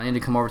I need to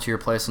come over to your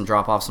place and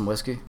drop off some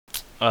whiskey.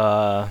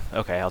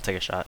 Okay, I'll take a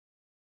shot.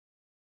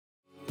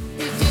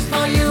 This is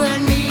for you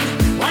and me,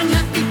 one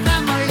happy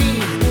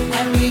family,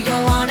 and we go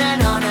on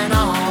and on and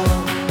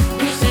on.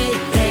 We say,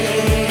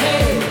 hey,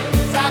 hey,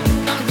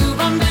 welcome to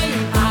Bombay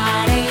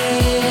party.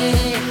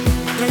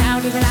 Get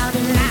out, get out,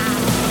 get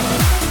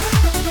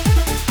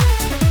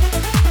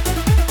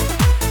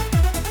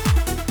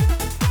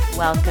out.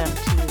 Welcome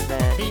to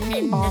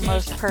the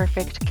Almost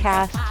Perfect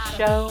Cast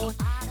show.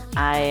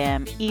 I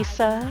am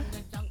Issa.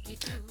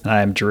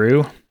 I'm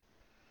Drew.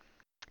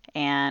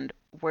 And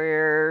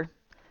we're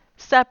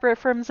separate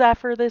from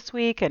Zephyr this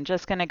week and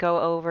just going to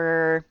go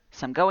over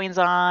some goings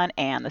on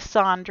and the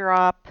Son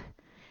drop.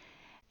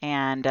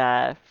 And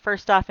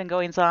first off in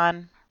goings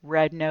on,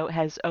 Red Note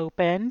has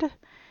opened.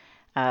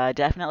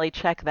 Definitely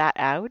check that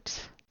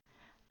out.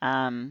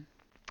 You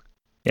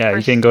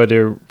can go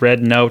to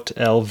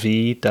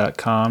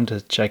rednotelv.com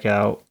to check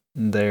out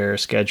their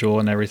schedule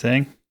and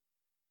everything.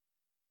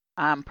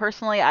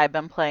 Personally, I've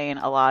been playing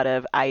a lot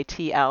of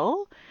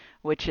ITL,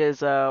 which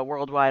is a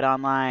worldwide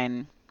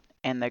online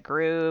in the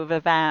Groove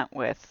event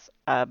with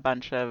a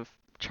bunch of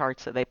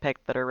charts that they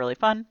picked that are really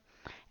fun,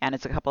 and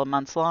it's a couple of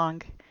months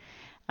long.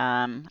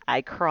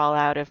 I crawl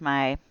out of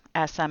my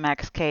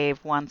SMX cave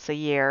once a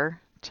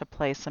year to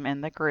play some in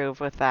the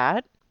Groove with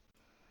that.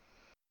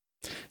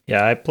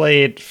 Yeah, I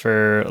played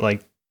for I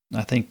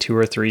think 2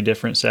 or 3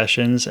 different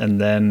sessions,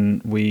 and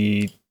then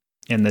we,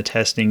 in the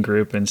testing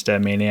group in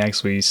Stat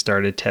Maniacs, we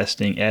started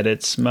testing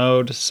edits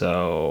mode,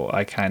 so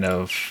I kind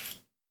of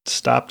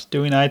stopped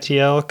doing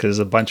ITL because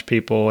a bunch of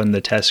people in the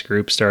test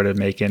group started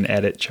making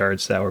edit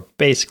charts that were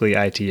basically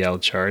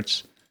ITL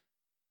charts.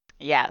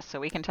 Yeah, so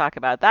we can talk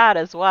about that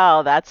as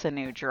well. That's a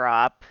new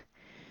drop.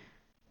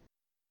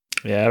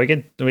 Yeah,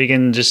 we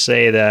can just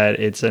say that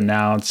it's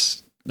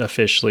announced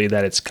officially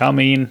that it's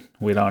coming.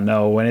 We don't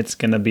know when it's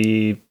going to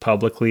be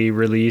publicly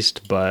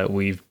released, but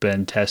we've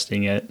been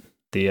testing it.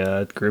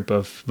 The group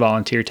of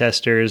volunteer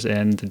testers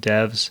and the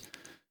devs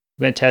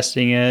been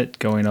testing it,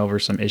 going over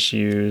some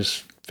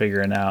issues,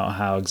 figuring out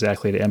how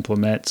exactly to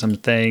implement some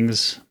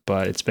things,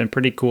 but it's been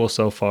pretty cool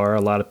so far.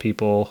 A lot of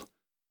people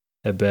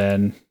have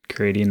been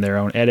creating their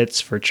own edits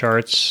for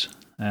charts,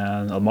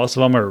 and most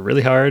of them are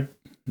really hard,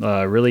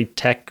 really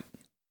tech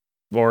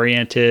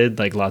oriented,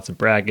 like lots of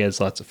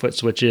brackets, lots of foot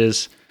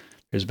switches.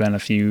 There's been a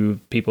few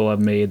people have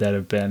made that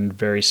have been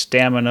very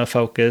stamina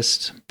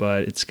focused,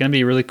 but it's going to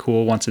be really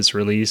cool once it's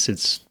released.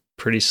 It's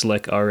pretty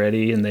slick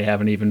already, and they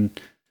haven't even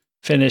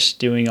finished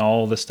doing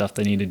all the stuff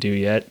they need to do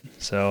yet.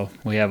 So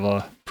we have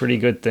a pretty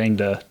good thing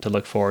to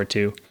look forward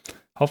to.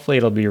 Hopefully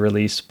it'll be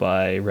released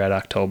by Red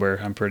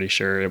October. I'm pretty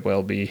sure it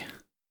will be.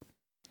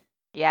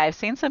 Yeah, I've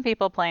seen some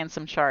people playing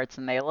some charts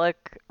and they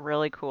look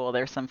really cool.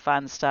 There's some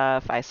fun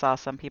stuff. I saw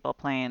some people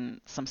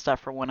playing some stuff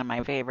for one of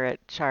my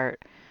favorite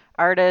chart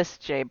artists,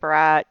 Jay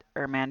Bratt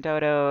or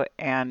Mandoto,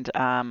 and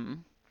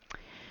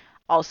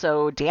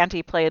also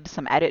Dante played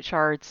some edit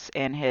charts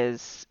in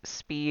his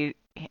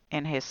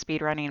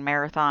speedrunning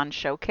marathon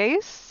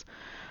showcase.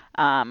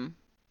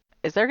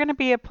 Is there going to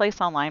be a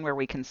place online where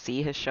we can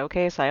see his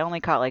showcase? I only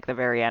caught like the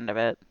very end of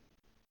it.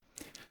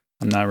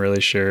 I'm not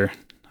really sure.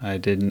 I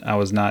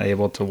was not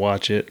able to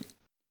watch it.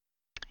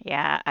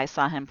 Yeah, I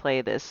saw him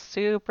play this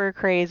super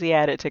crazy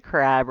edit to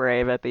Crab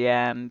Rave at the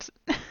end.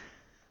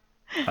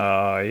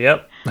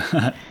 Yep.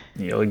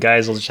 You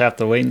guys will just have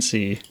to wait and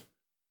see.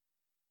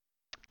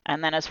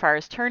 And then as far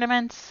as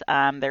tournaments,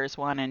 there's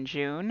one in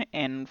June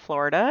in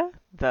Florida,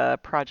 the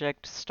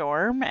Project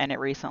Storm, and it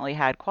recently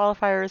had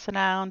qualifiers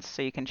announced,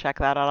 so you can check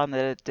that out on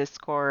the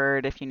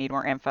Discord if you need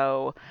more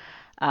info.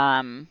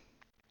 And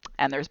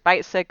there's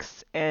Bite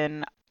 6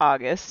 in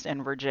August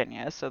in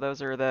Virginia, so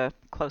those are the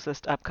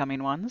closest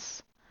upcoming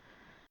ones.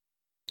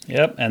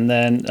 Yep, and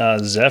then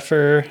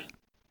Zephyr,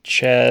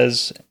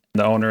 Ches,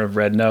 the owner of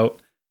Red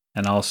Note,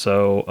 and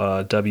also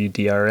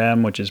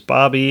WDRM, which is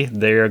Bobby,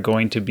 they are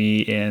going to be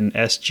in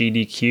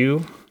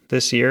SGDQ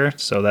this year,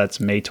 so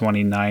that's May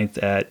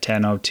 29th at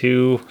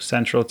 10:02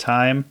 Central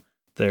Time.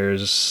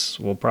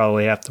 We'll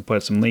probably have to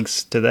put some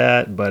links to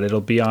that, but it'll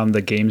be on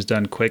the Games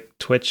Done Quick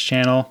Twitch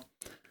channel.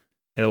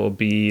 It will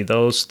be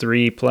those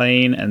 3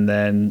 playing, and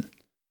then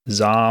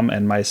Zom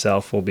and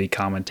myself will be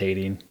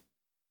commentating.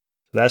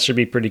 So that should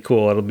be pretty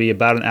cool. It'll be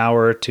about an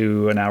hour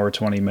to an hour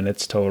 20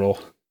 minutes total.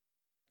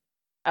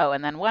 Oh,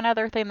 and then one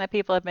other thing that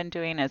people have been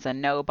doing is a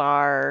no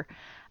bar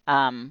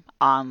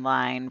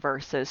online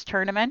versus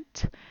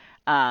tournament.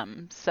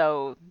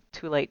 So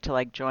too late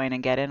to join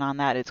and get in on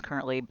that. It's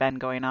currently been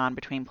going on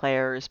between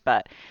players,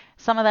 but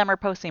some of them are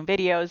posting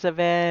videos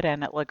of it,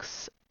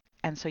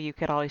 and so you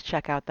could always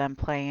check out them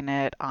playing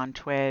it on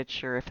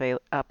Twitch, or if they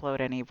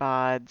upload any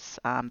VODs,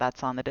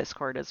 that's on the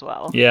Discord as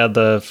well. Yeah,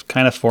 the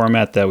kind of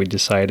format that we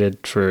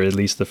decided for at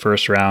least the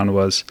first round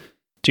was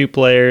 2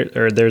 players,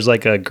 or there's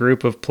a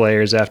group of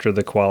players after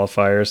the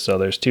qualifiers, so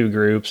there's 2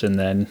 groups, and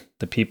then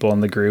the people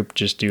in the group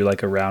just do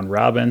a round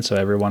robin, so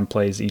everyone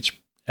plays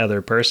each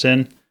other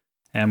person,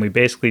 and we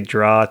basically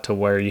draw to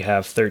where you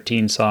have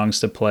 13 songs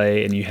to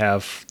play, and you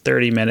have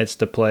 30 minutes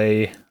to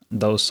play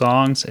those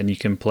songs, and you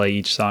can play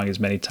each song as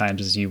many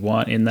times as you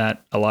want in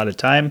that allotted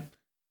time.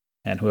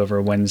 And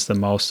whoever wins the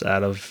most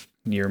out of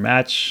your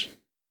match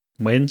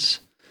wins.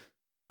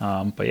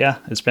 But yeah,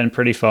 it's been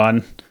pretty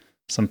fun.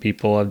 Some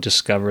people have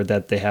discovered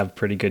that they have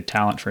pretty good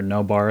talent for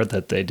no bar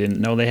that they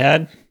didn't know they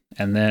had.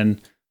 And then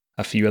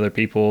a few other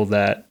people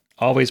that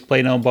always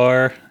play no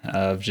bar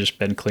have just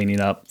been cleaning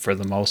up for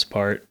the most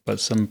part. But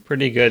some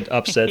pretty good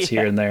upsets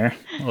here Yeah. and there,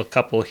 a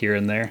couple here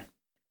and there.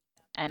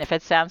 And if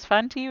it sounds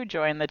fun to you,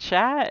 join the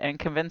chat and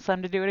convince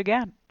them to do it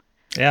again.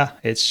 Yeah,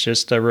 it's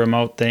just a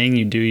remote thing.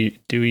 You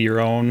do your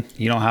own.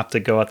 You don't have to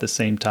go at the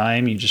same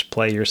time. You just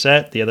play your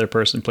set. The other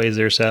person plays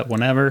their set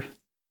whenever,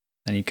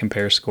 and you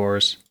compare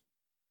scores.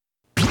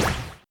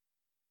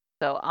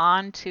 So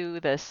on to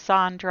the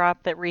song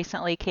drop that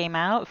recently came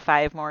out,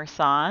 5 more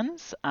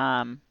songs.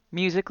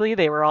 Musically,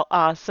 they were all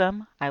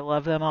awesome. I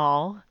love them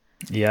all.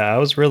 Yeah, I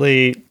was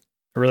really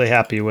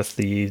happy with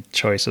the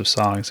choice of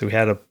songs. We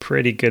had a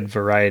pretty good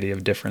variety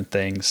of different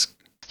things.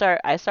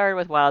 I started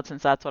with Wild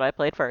since that's what I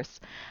played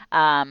first.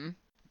 Um,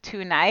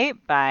 Tonight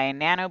by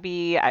Nano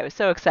B. I was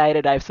so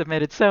excited. I've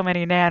submitted so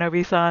many Nano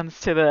B songs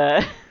to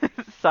the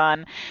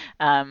Sun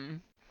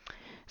um,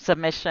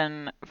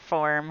 submission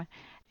form,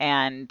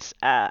 and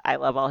I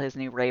love all his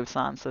new rave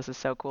songs. This is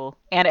so cool,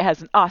 and it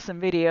has an awesome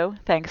video.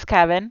 Thanks,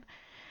 Kevin.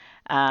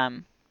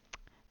 Um,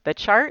 the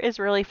chart is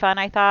really fun.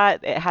 I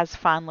thought it has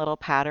fun little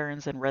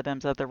patterns and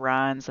rhythms of the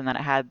runs, and then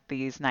it had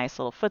these nice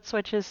little foot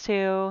switches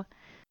too.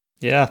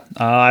 Yeah,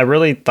 I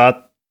really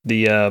thought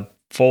the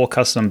full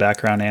custom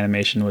background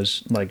animation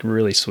was like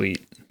really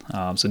sweet.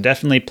 So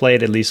definitely play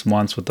it at least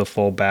once with the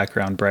full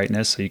background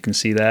brightness so you can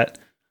see that.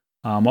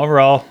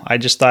 Overall, I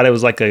just thought it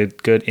was like a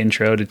good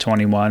intro to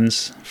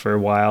 21s for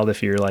Wild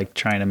if you're like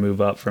trying to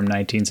move up from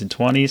 19s and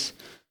 20s.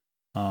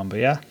 But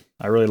yeah,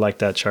 I really like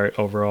that chart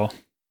overall.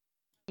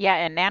 Yeah,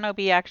 and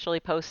NanoB actually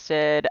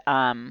posted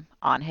on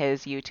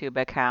his YouTube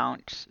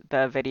account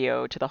the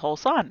video to the whole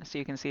song, so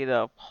you can see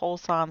the whole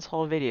song's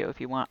whole video if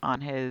you want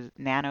on his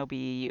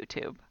NanoB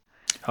YouTube.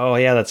 Oh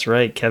yeah, that's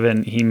right.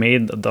 Kevin, he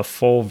made the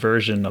full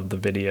version of the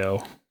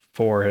video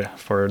for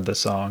the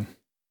song.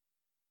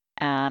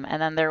 And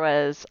then there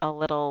was A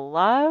Little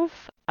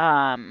Love.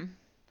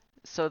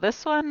 So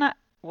this one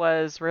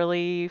was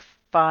really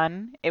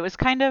fun. It was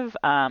kind of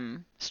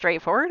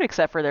straightforward,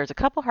 except for there's a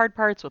couple hard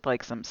parts with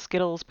like some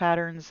Skittles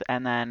patterns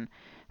and then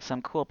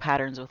some cool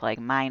patterns with like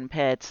mine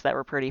pits that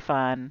were pretty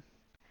fun.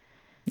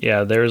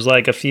 Yeah, there's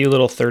like a few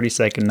little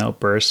 30-second note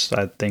bursts.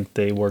 I think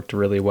they worked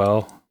really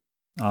well.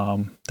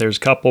 There's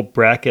a couple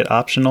bracket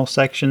optional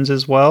sections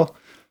as well.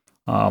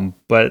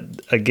 But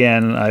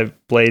again, I've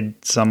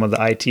played some of the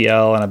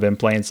ITL and I've been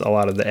playing a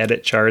lot of the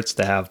edit charts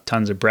that have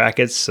tons of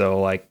brackets. So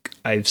like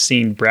I've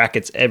seen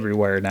brackets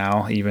everywhere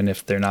now, even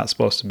if they're not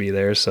supposed to be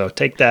there. So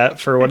take that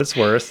for what it's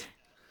worth.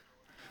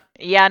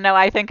 Yeah, no,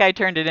 I think I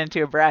turned it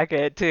into a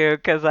bracket too,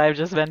 because I've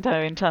just been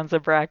doing tons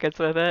of brackets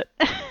with it.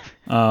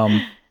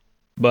 Um,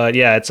 but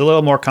yeah, it's a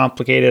little more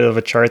complicated of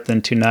a chart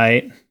than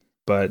Tonight,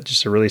 but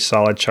just a really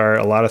solid chart.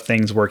 A lot of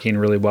things working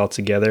really well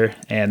together.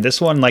 And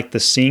this one, like the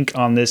sync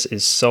on this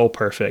is so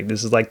perfect.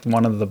 This is like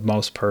one of the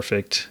most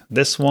perfect.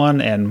 This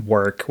one and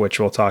Work, which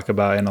we'll talk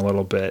about in a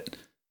little bit.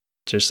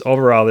 Just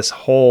overall, this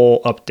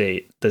whole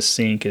update, the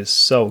sync is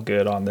so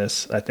good on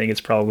this. I think it's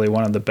probably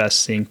one of the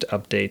best synced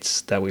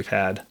updates that we've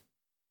had.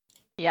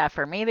 Yeah,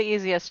 for me, the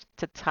easiest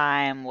to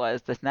time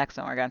was this next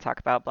one we're going to talk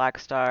about, Black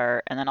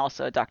Star, and then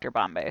also Dr.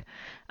 Bombay.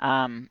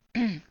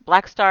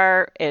 Black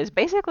Star is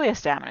basically a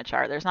stamina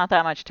chart. There's not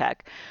that much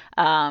tech.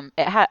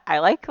 I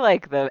like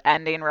the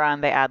ending run.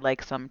 They add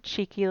like some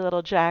cheeky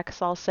little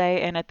jacks, I'll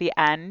say, in at the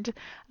end.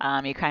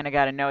 You kind of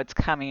got to know it's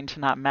coming to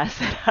not mess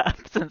it up,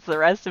 since the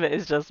rest of it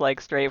is just like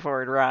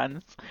straightforward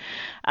runs.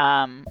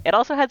 It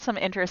also had some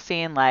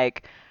interesting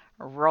like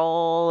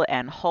roll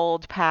and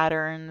hold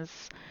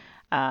patterns.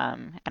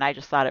 And I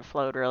just thought it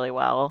flowed really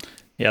well.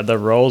 Yeah, the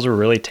rolls were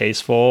really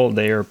tasteful.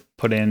 They are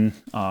put in,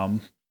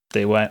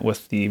 they went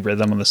with the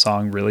rhythm of the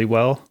song really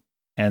well.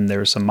 And there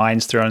were some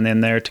mines thrown in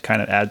there to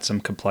kind of add some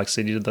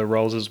complexity to the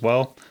rolls as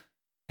well.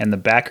 And the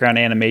background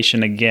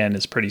animation, again,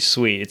 is pretty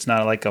sweet. It's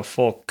not like a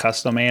full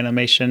custom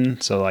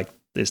animation. So, like,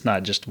 it's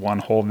not just one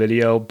whole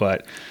video,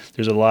 but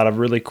there's a lot of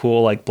really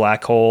cool, like,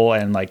 black hole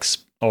and, like,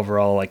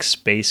 overall, like,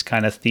 space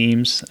kind of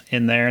themes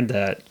in there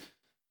that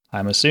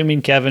I'm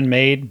assuming Kevin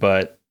made,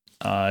 but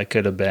it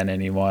could have been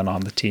anyone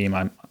on the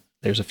team.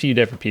 There's a few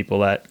different people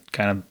that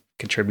kind of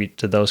contribute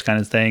to those kind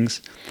of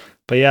things.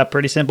 But yeah,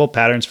 pretty simple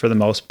patterns for the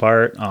most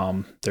part.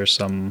 There's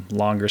some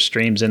longer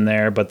streams in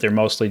there, but they're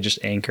mostly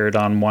just anchored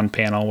on one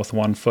panel with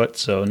 1 foot,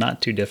 so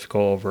not too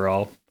difficult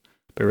overall,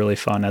 but really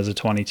fun as a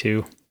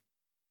 22.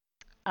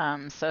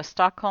 So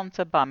Stockholm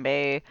to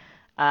Bombay.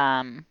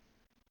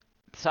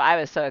 So I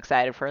was so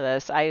excited for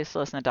this. I used to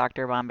listen to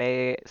Dr.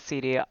 Bombay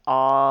CD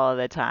all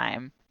the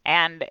time.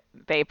 And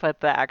they put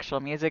the actual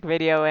music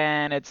video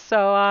in. It's so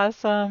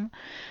awesome.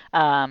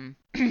 Um,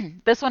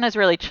 this one is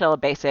really chill,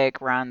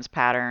 basic runs,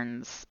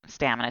 patterns,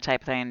 stamina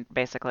type thing,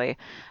 basically.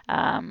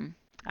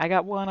 I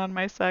got one on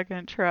my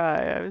second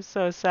try. I was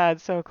so sad,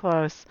 so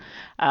close.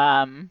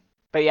 Um,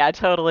 But yeah,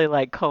 totally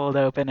like cold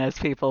open, as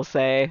people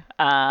say.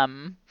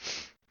 I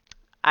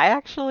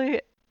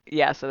actually,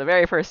 yeah, so the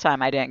very first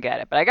time I didn't get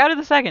it, but I got it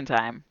the second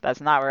time.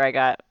 That's not where I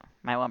got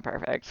my one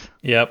perfect.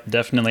 Yep,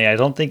 definitely. I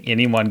don't think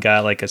anyone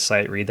got like a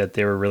sight read that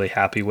they were really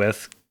happy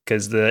with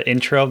because the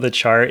intro of the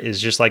chart is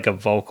just like a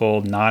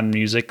vocal,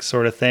 non-music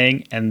sort of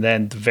thing, and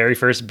then the very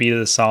first beat of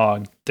the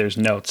song, there's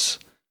notes.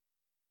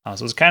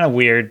 So it's kind of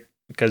weird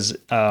because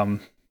so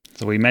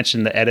we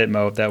mentioned the edit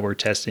mode that we're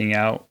testing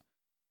out.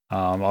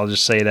 I'll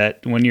just say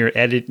that when you're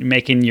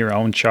making your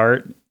own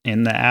chart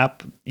in the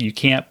app, you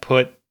can't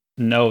put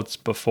notes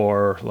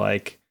before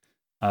like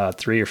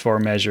 3 or 4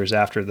 measures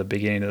after the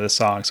beginning of the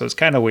song. So it's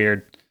kind of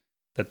weird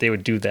that they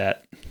would do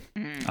that.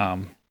 Mm.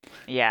 Um,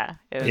 Yeah,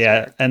 it was yeah,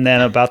 weird. and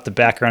then about the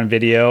background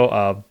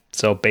video,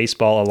 so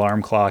baseball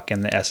alarm clock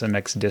in the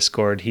SMX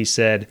Discord, he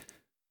said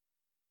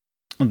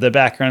the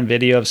background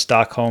video of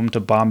Stockholm to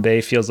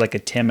Bombay feels like a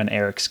Tim and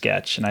Eric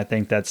sketch, and I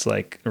think that's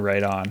like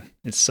right on.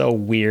 It's so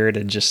weird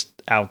and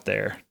just out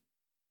there.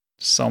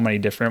 So many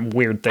different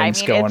weird I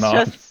things mean, going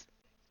on.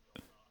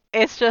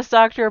 it's just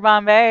Dr.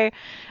 Bombay.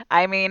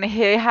 I mean,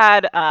 he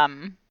had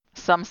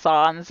some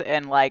songs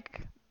in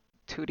like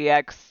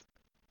 2DX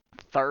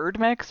third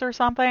mix or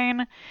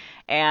something,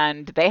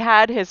 and they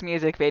had his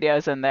music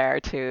videos in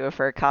there too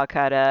for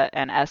Calcutta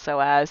and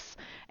SOS.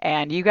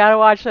 And you gotta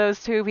watch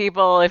those two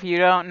people. If you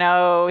don't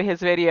know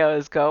his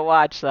videos, go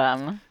watch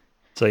them.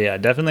 So yeah,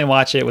 definitely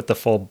watch it with the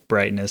full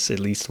brightness at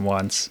least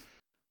once.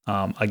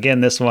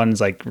 Again, this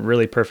one's like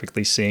really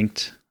perfectly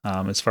synced.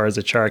 As far as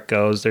the chart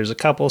goes, there's a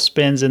couple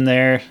spins in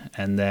there,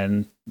 and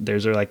then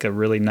there's like a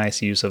really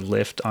nice use of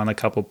lift on a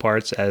couple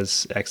parts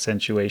as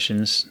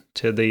accentuations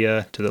to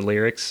the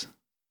lyrics.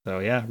 So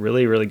yeah,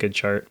 really really good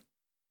chart.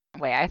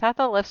 Wait, I thought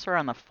the lifts were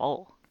on the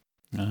full.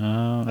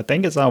 I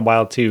think it's on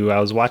Wild too. I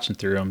was watching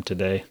through them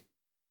today.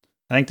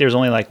 I think there's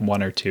only like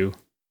 1 or 2.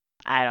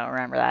 I don't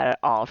remember that at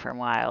all from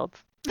Wild.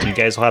 You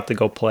guys will have to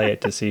go play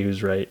it to see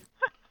who's right.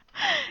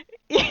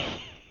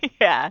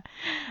 Yeah.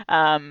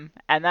 And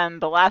then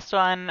the last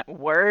one,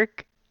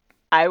 work.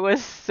 I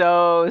was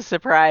so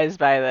surprised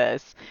by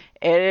this.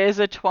 It is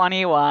a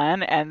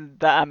 21, and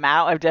the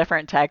amount of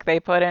different tech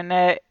they put in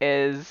it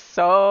is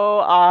so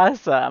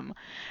awesome.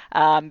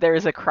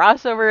 There's a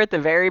crossover at the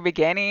very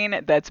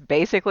beginning that's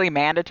basically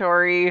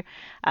mandatory,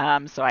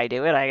 so I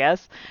do it, I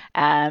guess.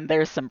 And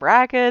there's some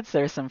brackets,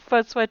 there's some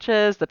foot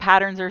switches. The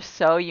patterns are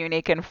so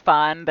unique and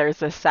fun.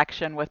 There's a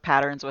section with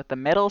patterns with the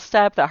middle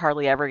step that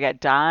hardly ever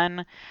get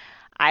done.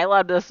 I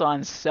love this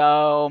one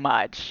so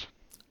much.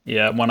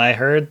 Yeah, when I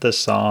heard the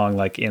song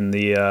like in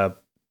the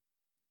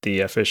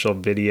official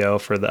video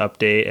for the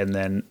update and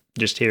then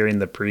just hearing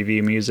the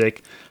preview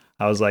music,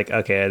 I was like,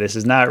 okay, this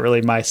is not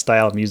really my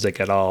style of music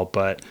at all,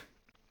 but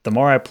the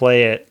more I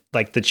play it,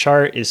 like the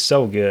chart is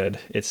so good.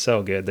 It's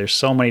so good. There's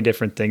so many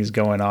different things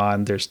going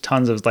on. There's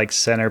tons of like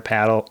center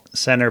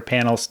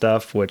panel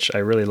stuff, which I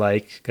really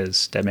like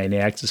because Dead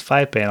Maniacs is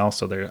 5 panel,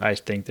 so I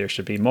think there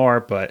should be more,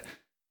 but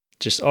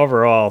just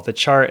overall, the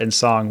chart and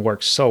song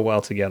work so well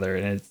together.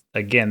 And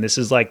again, this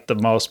is like the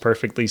most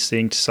perfectly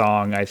synced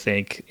song, I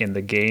think, in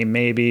the game,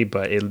 maybe,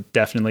 but it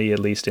definitely, at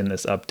least in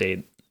this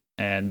update.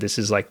 And this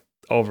is like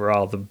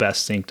overall the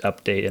best synced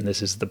update, and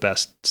this is the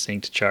best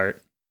synced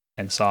chart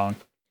and song.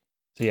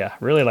 So yeah,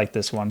 really like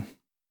this one.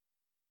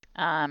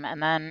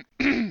 And then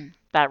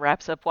that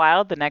wraps up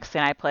Wild. The next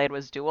thing I played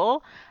was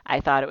Duel.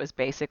 I thought it was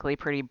basically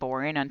pretty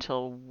boring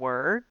until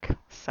work.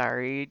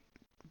 Sorry,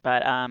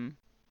 but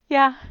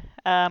yeah.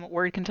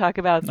 Word can talk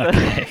about the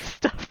Okay.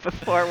 stuff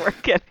before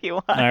work if you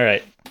want. All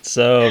right.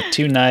 So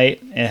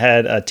tonight it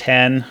had a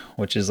 10,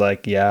 which is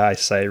like, yeah, I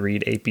sight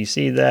read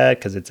APC that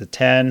because it's a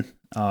 10.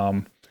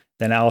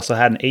 Then I also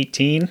had an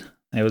 18.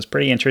 It was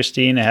pretty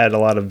interesting. It had a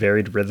lot of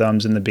varied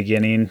rhythms in the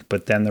beginning,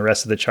 but then the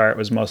rest of the chart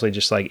was mostly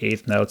just like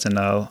eighth notes and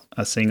a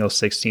single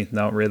 16th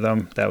note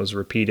rhythm that was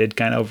repeated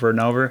kind of over and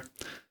over.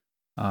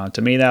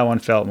 To me, that one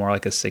felt more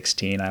like a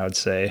 16, I would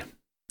say,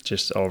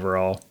 just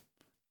overall.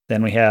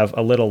 Then we have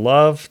A Little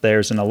Love.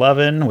 There's an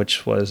 11,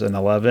 which was an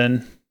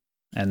 11.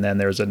 And then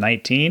there's a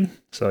 19.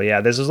 So yeah,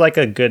 this is like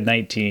a good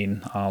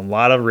 19. A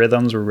lot of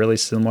rhythms were really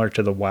similar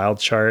to the Wild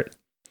chart.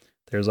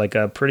 There's like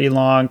a pretty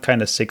long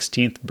kind of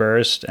 16th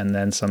burst and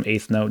then some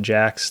eighth note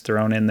jacks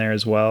thrown in there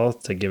as well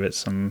to give it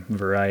some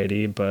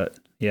variety. But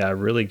yeah,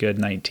 really good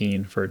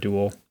 19 for a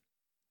Duel.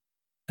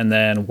 And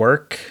then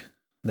Work,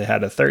 they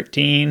had a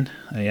 13.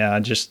 Yeah,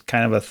 just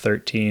kind of a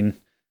 13.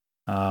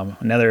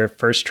 Another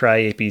first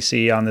try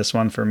APC on this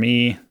one for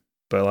me,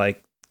 but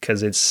like,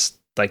 cause it's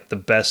like the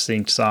best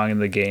synced song in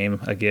the game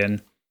again,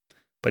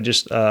 but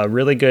just a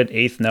really good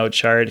eighth note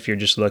chart. If you're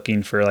just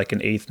looking for like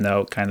an eighth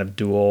note kind of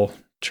dual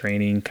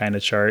training kind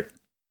of chart.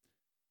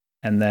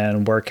 And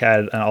then Work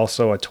had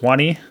also a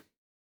 20.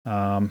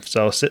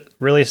 So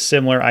really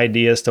similar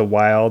ideas to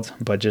Wild,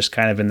 but just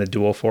kind of in the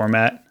dual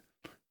format,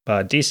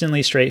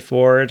 decently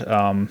straightforward.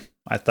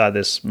 I thought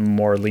this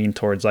more leaned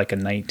towards like a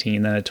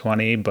 19 than a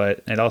 20,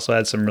 but it also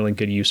had some really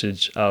good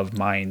usage of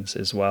mines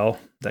as well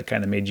that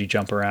kind of made you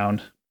jump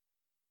around.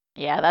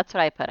 Yeah, that's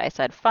what I put. I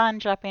said fun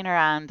jumping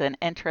around and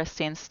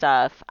interesting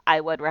stuff. I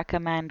would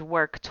recommend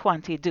Work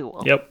 20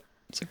 Duel. Yep,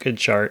 it's a good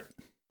chart.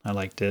 I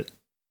liked it.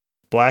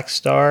 Black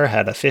Star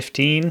had a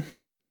 15.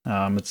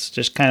 It's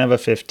just kind of a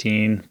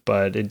 15,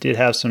 but it did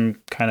have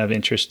some kind of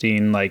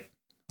interesting, like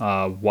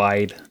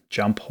wide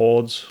jump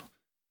holds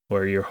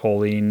where you're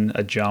holding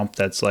a jump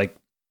that's like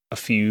a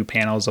few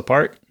panels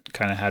apart.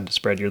 Kind of had to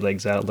spread your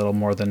legs out a little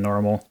more than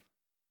normal,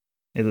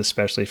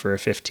 especially for a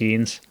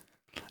 15s.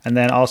 And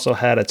then also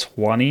had a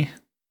 20.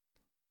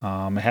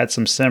 It had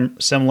some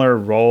similar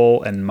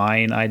roll and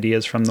mine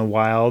ideas from the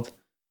wild.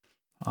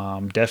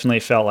 Definitely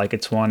felt like a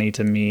 20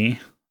 to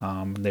me.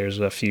 There's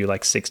a few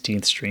like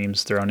 16th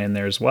streams thrown in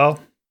there as well.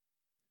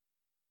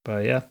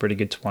 But yeah, pretty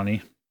good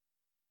 20.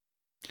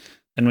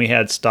 Then we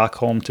had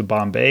Stockholm to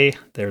Bombay.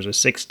 There's a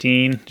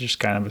 16, just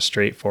kind of a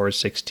straightforward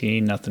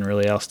 16. Nothing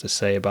really else to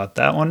say about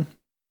that one.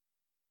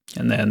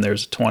 And then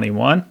there's a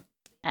 21.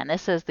 And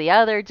this is the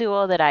other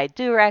duel that I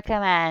do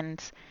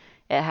recommend.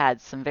 It had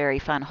some very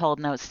fun hold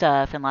note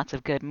stuff and lots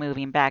of good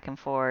moving back and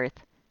forth.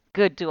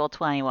 Good Duel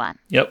 21.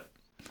 Yep.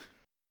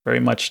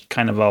 Very much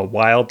kind of a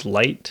wild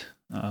light,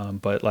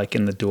 but like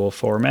in the dual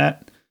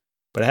format.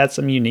 But it had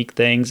some unique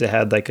things. It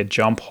had like a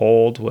jump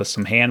hold with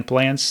some hand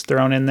plants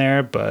thrown in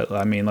there. But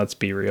I mean, let's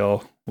be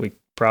real. We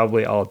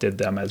probably all did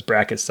them as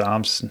bracket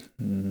stomps.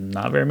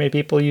 Not very many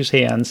people use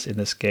hands in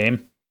this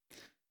game.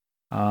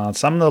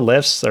 Some of the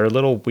lifts are a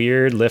little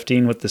weird,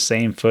 lifting with the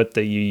same foot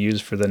that you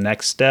use for the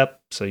next step.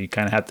 So you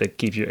kind of have to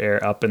keep your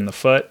air up in the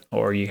foot,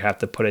 or you have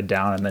to put it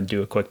down and then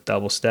do a quick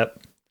double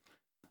step.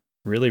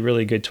 Really,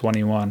 really good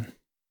 21.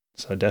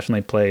 So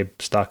definitely play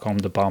Stockholm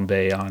to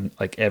Bombay on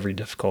like every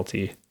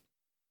difficulty.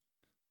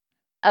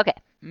 Okay,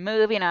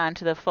 moving on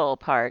to the full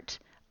part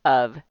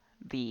of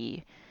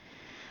the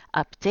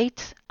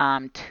update.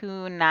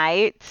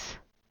 Tonight,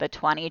 the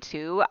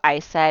 22, I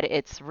said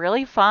it's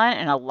really fun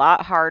and a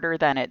lot harder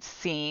than it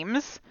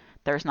seems.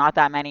 There's not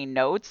that many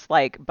notes,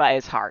 but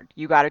it's hard.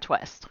 You got to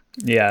twist.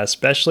 Yeah,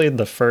 especially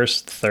the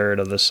first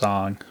third of the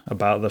song.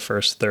 About the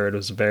first third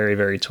was very,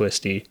 very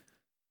twisty.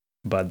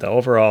 But the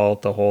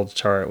whole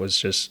chart was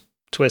just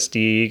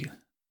twisty,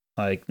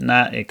 like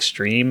not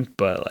extreme,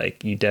 but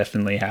like you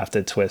definitely have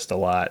to twist a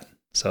lot.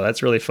 So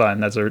that's really fun.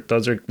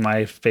 Those are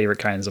my favorite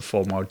kinds of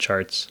full mode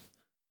charts.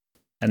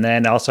 And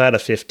then also had a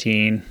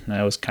 15.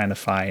 That was kind of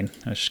fine.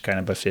 It was just kind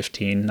of a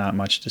 15, not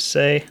much to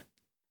say.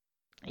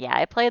 Yeah,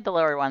 I played the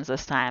lower ones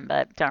this time,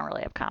 but don't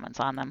really have comments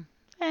on them.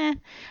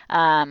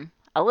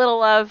 A Little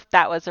Love,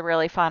 that was a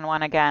really fun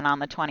one again on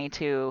the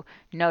 22.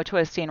 No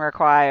twisting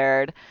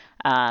required,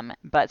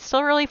 but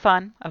still really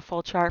fun. A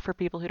full chart for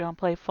people who don't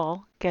play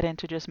full. Get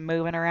into just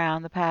moving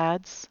around the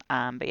pads.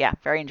 But yeah,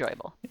 very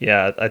enjoyable.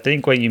 Yeah, I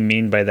think what you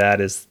mean by that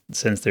is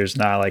since there's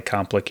not like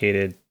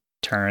complicated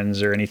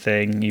turns or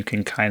anything, you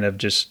can kind of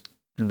just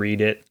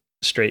read it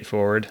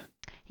straightforward.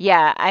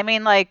 Yeah, I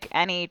mean,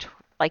 you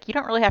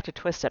don't really have to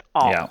twist at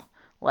all. Yeah.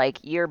 Like,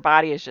 your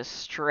body is just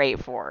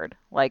straightforward.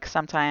 Like,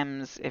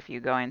 sometimes if you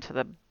go into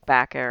the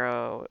back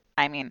arrow,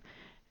 I mean,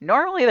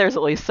 normally there's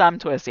at least some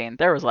twisting.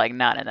 There was, like,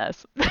 none in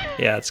this.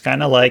 Yeah, it's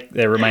kind of like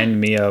that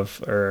reminds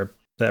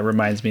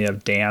me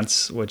of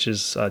Dance, which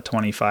is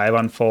 25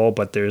 on full,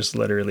 but there's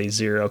literally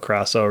zero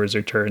crossovers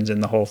or turns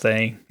in the whole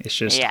thing. It's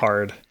just Yeah.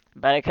 hard.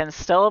 But it can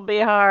still be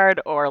hard,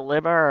 or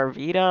Liber or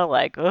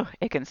Vita,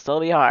 it can still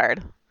be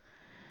hard.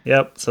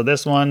 Yep. So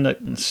this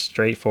one,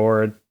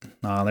 straightforward.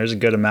 There's a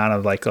good amount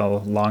of like a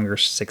longer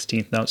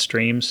 16th note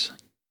streams.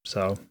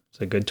 So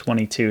it's a good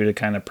 22 to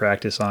kind of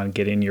practice on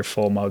getting your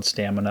full mode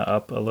stamina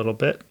up a little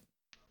bit.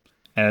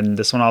 And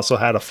this one also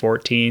had a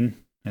 14.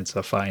 It's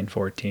a fine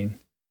 14.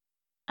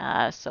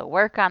 So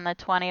work on the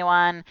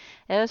 21.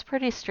 It was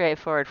pretty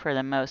straightforward for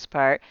the most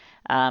part.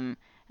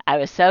 I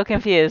was so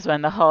confused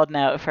when the hold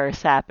note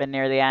first happened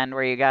near the end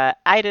where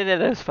I did it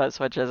as foot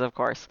switches, of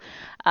course,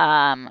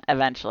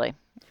 eventually.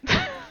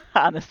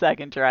 On the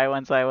second try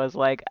once I was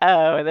like,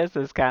 oh, this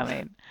is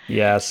coming.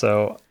 Yeah,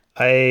 so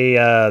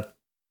I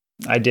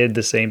did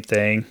the same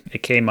thing.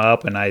 It came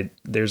up and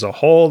there's a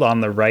hold on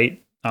the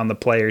right on the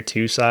player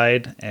 2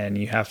 side, and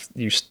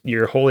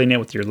you're holding it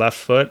with your left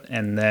foot,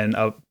 and then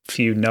a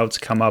few notes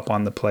come up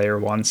on the player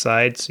 1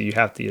 side, so you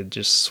have to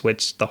just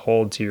switch the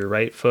hold to your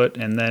right foot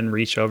and then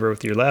reach over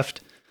with your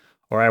left.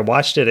 Or I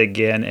watched it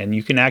again, and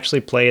you can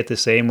actually play it the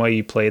same way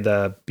you play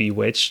the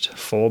Bewitched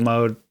full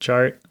mode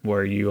chart,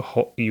 where you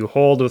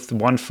hold with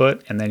one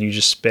foot and then you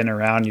just spin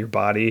around your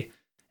body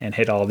and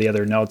hit all the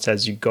other notes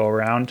as you go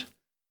around.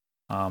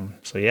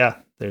 So yeah,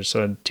 there's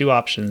 2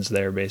 options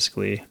there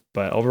basically.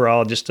 But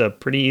overall, just a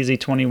pretty easy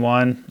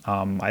 21.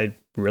 I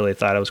really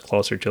thought it was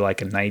closer to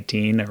like a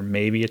 19 or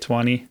maybe a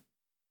 20,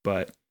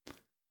 but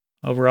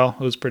overall,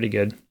 it was pretty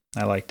good.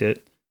 I liked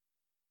it.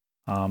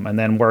 And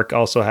then work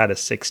also had a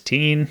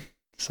 16.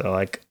 So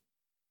like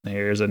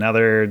there's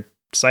another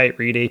sight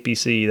read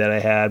APC that I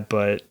had,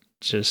 but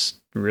just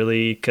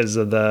really because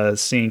of the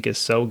sync is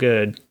so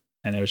good,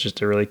 and it was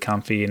just a really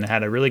comfy and it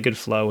had a really good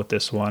flow with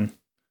this one.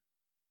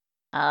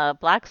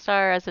 Black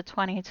Star as a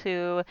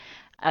 22,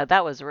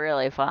 that was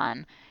really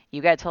fun.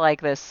 You get to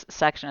like this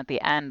section at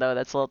the end though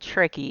that's a little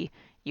tricky.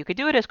 You could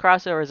do it as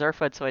crossovers or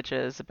foot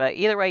switches, but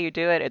either way you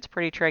do it, it's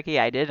pretty tricky.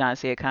 I did not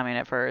see it coming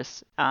at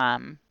first.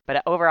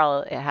 But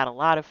overall, it had a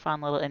lot of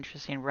fun, little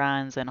interesting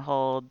runs and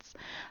holds.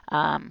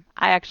 I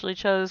actually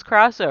chose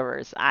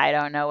crossovers. I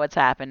don't know what's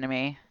happened to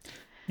me.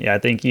 Yeah, I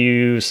think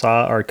you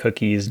saw our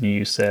cookies and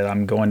you said,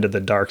 I'm going to the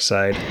dark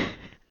side.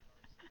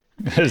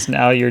 Because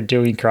now you're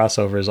doing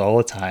crossovers all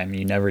the time.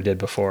 You never did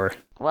before.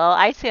 Well,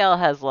 ITL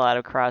has a lot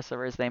of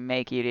crossovers they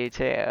make you do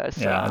too, Yeah,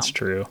 that's so.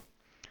 true.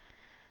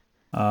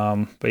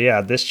 But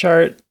yeah, this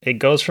chart, it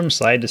goes from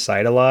side to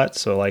side a lot.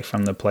 So like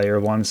from the player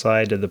one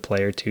side to the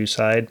player two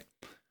side.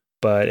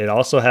 But it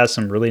also has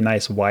some really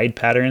nice wide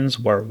patterns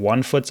where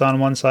one foot's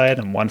on one side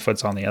and one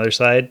foot's on the other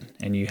side.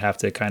 And you have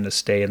to kind of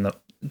stay in the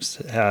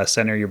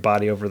center your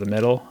body over the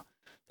middle.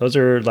 Those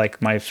are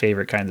like my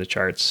favorite kinds of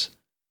charts.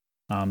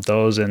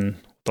 Those and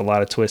a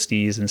lot of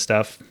twisties and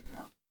stuff.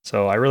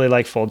 So I really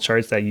like fold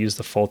charts that use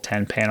the full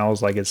 10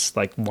 panels like it's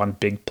like one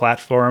big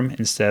platform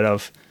instead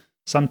of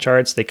some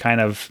charts, they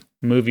kind of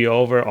move you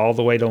over all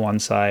the way to one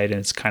side and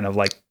it's kind of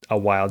like a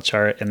wild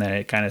chart and then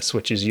it kind of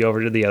switches you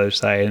over to the other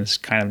side and it's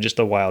kind of just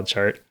a wild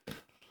chart.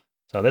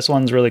 So this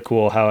one's really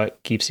cool how it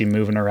keeps you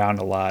moving around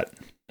a lot.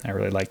 I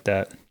really like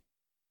that.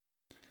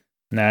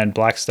 And then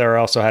Black Star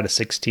also had a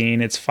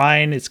 16. It's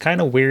fine. It's kind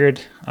of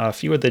weird. A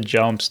few of the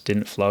jumps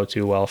didn't flow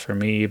too well for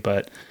me,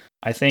 but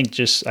I think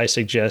I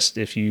suggest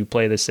if you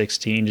play the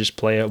 16, just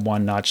play it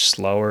one notch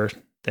slower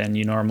than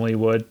you normally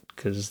would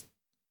because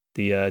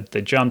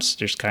the jumps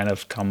just kind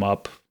of come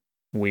up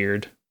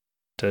weird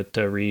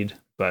to read,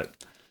 but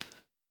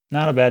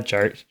not a bad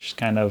chart, just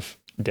kind of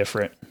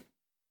different.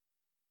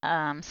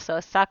 So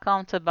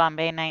Stockholm to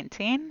Bombay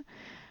 19.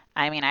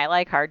 I mean, I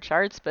like hard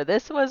charts, but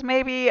this was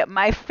maybe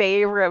my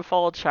favorite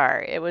full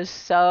chart. It was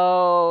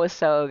so,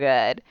 so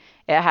good.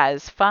 It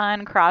has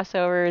fun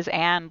crossovers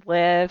and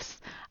lifts.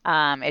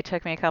 It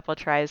took me a couple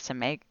tries to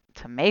make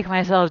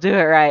myself do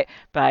it right,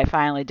 but I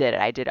finally did it.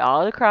 I did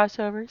all the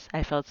crossovers.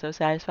 I felt so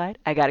satisfied.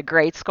 I got a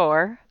great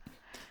score.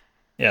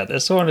 Yeah,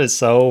 this one is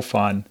so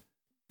fun.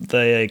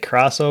 The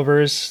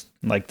crossovers,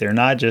 like they're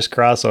not just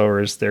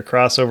crossovers, they're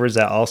crossovers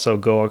that also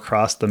go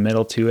across the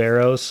middle two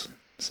arrows.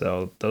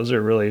 So those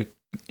are really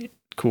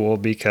cool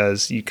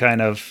because you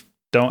kind of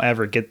don't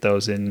ever get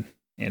those in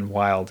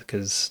wild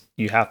because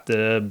you have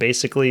to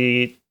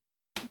basically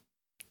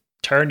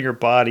turn your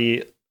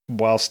body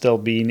while still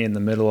being in the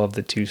middle of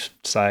the two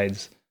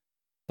sides.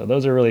 So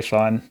those are really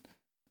fun.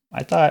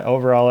 I thought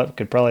overall it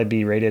could probably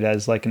be rated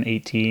as like an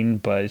 18,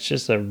 but it's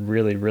just a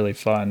really, really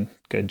fun,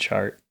 good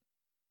chart.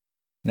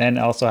 And then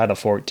also had a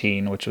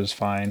 14, which was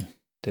fine.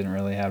 Didn't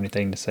really have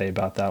anything to say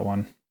about that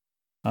one.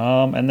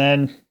 And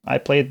then I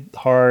played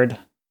hard.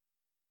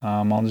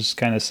 I'll just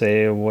kind of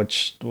say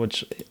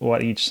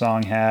what each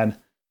song had.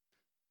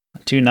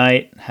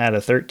 Tonight had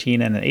a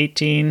 13 and an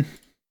 18.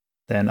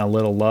 Then A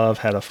Little Love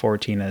had a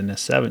 14 and a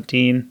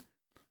 17.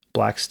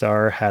 Black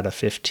Star had a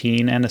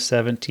 15 and a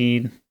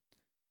 17.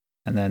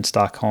 And then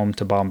Stockholm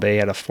to Bombay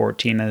had a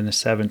 14 and a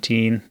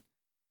 17.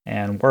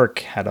 And Work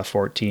had a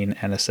 14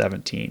 and a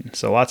 17.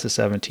 So lots of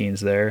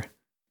 17s there.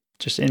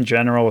 Just in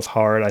general with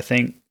hard, I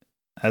think,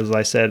 as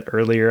I said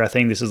earlier, I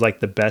think this is like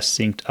the best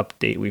synced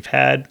update we've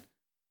had.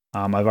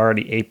 I've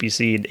already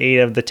APC'd 8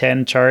 of the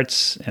 10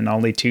 charts in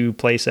only 2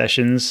 play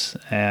sessions,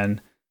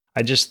 and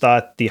I just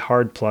thought the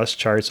hard plus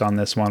charts on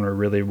this one were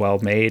really well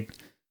made.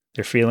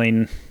 They're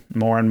feeling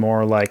more and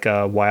more like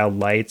Wild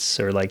Lights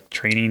or like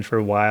training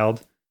for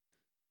Wild.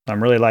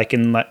 I'm really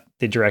liking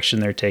the direction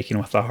they're taking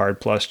with the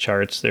hard plus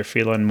charts. They're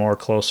feeling more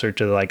closer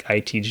to like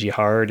ITG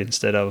hard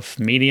instead of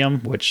medium,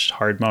 which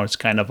hard mode's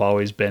kind of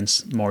always been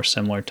more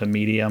similar to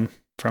medium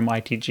from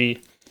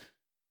ITG.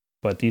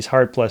 But these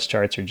hard plus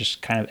charts are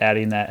just kind of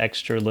adding that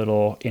extra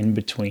little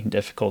in-between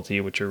difficulty,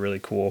 which are really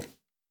cool.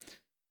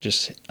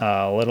 Just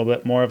a little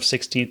bit more of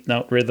 16th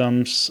note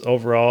rhythms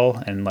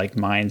overall and like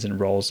minds and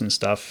rolls and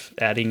stuff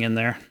adding in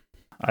there.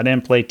 I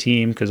didn't play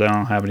team because I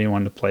don't have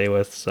anyone to play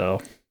with,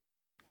 so.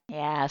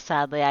 Yeah,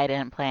 sadly I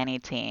didn't play any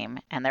team.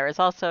 And there was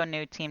also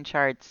new team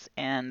charts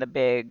in the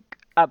big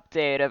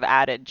update of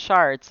added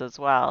charts as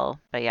well.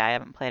 But yeah, I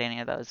haven't played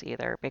any of those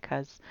either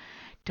because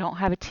don't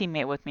have a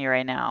teammate with me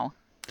right now.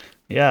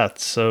 Yeah,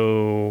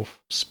 so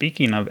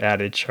speaking of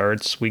added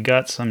charts, we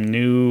got some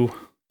new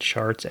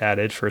charts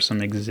added for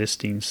some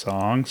existing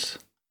songs.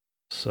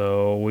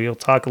 So we'll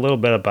talk a little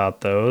bit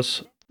about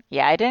those.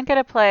 Yeah, I didn't get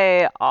to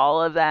play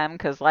all of them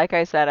because, like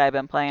I said, I've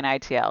been playing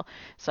ITL.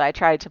 So I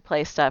tried to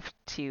play stuff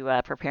to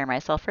prepare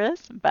myself for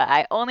this, but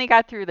I only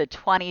got through the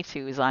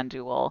 22s on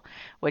Duel,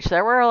 which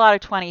there were a lot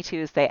of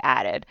 22s they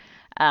added.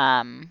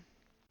 Um,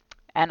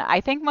 and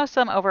I think most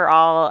of them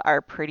overall are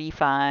pretty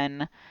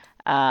fun.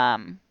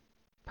 Um,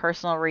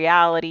 Personal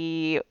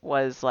reality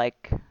was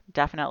like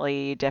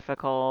definitely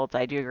difficult.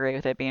 I do agree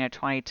with it being a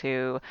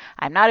 22.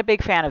 I'm not a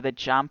big fan of the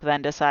jump,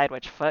 then decide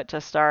which foot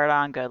to start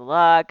on. Good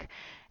luck.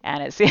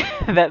 And it seems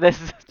that this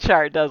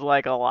chart does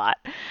like a lot.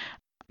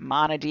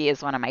 Monody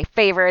is one of my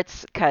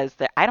favorites because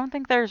I don't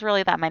think there's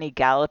really that many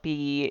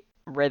gallopy,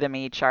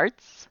 rhythmy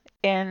charts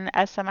in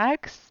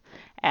SMX.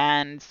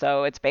 And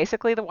so it's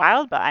basically the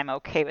wild, but I'm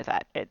okay with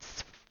that.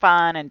 It's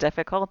fun and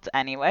difficult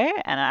anyway,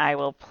 and I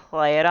will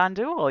play it on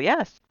dual,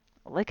 yes.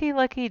 Licky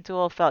Licky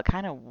Duel felt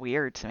kind of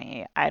weird to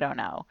me. I don't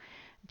know.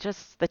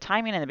 Just the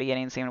timing in the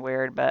beginning seemed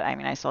weird, but I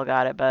mean, I still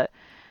got it, but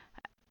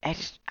I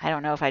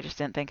don't know if I just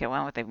didn't think it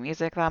went with the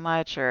music that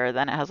much, or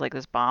then it has like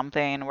this bomb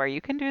thing where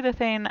you can do the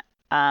thing.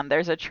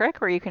 There's a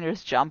trick where you can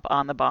just jump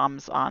on the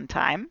bombs on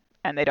time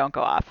and they don't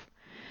go off.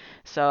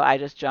 So I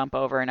just jump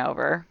over and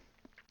over.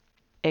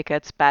 It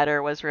Gets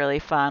Better was really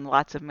fun,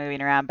 lots of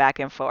moving around back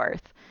and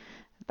forth.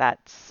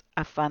 That's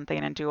a fun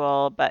thing in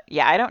Duel, but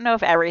yeah, I don't know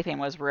if everything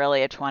was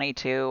really a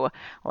 22.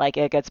 Like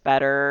It Gets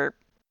Better,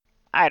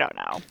 I don't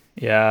know.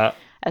 Yeah,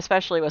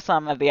 Especially with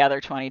some of the other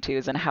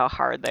 22s and how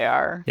hard they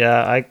are.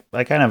 yeah,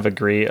 I kind of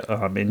agree.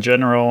 In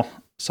general,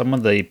 some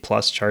of the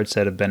plus charts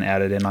that have been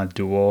added in on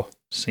Dual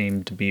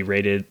seem to be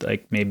rated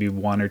like maybe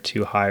one or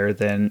two higher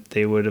than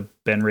they would have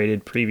been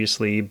rated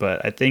previously,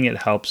 but I think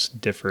it helps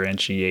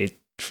differentiate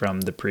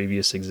from the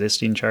previous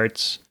existing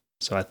charts.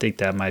 So I think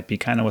that might be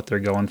kind of what they're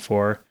going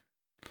for.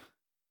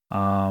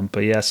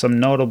 But yeah, some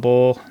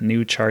notable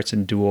new charts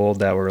in Dual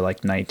that were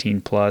like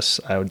 19 plus.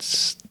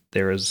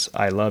 There was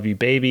I Love You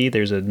Baby.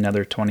 There's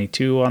another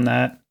 22 on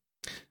that.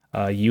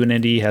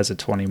 Unity has a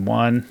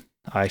 21.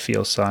 I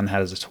Feel Sun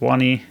has a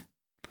 20.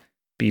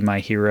 Be My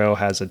Hero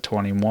has a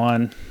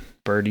 21.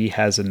 Birdie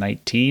has a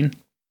 19.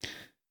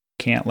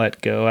 Can't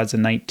Let Go has a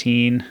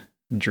 19.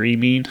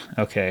 Dreaming.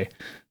 Okay.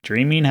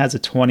 Dreaming has a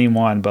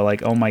 21, but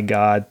like, oh my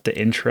God, the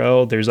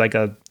intro, there's like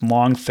a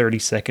long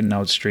 30-second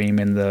note stream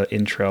in the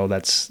intro.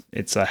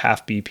 It's a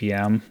half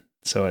BPM.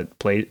 So it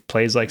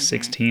plays like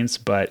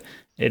 16ths, but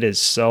it is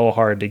so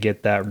hard to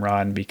get that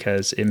run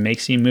because it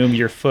makes you move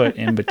your foot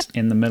in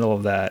the middle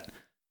of that.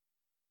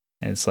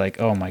 And it's like,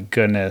 oh my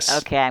goodness.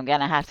 Okay, I'm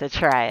gonna have to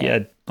try it. Yeah,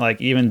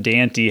 like even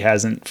Dante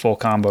hasn't full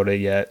comboed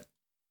it yet.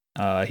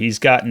 He's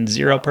gotten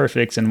 0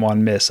 perfects and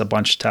 1 miss a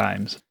bunch of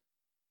times.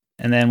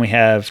 And then we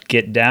have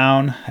Get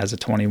Down has a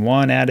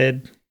 21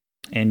 added.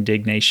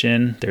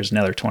 Indignation, there's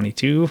another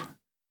 22.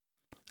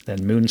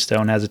 Then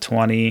Moonstone has a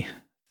 20.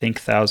 Think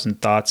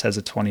Thousand Thoughts has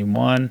a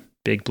 21.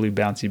 Big Blue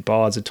Bouncy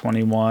Ball has a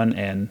 21.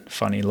 And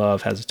Funny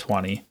Love has a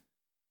 20.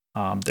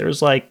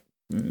 There's like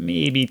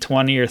maybe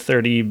 20 or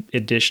 30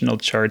 additional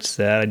charts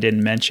that I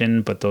didn't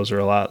mention, but those are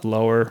a lot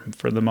lower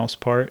for the most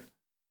part.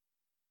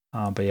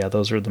 But yeah,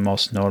 those are the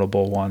most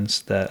notable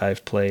ones that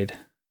I've played.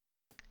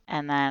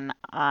 And then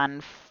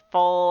on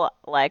full,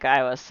 like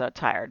I was so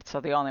tired. So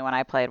the only one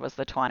I played was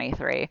the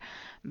 23,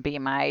 Be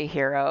My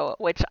Hero,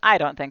 which I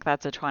don't think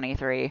that's a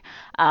 23.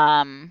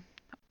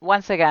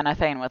 Once again, a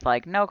thing with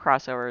like no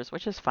crossovers,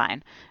 which is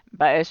fine,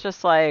 but it's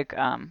just like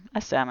a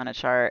stamina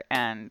chart,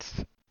 and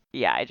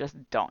yeah, I just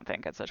don't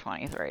think it's a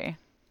 23.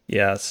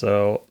 Yeah,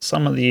 so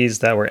some of these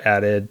that were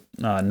added,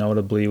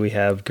 notably we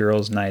have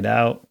Girls Night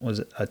Out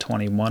was a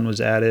 21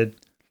 was added.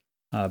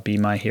 Be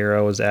My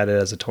Hero was added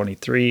as a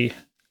 23.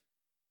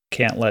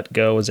 Can't Let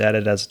Go was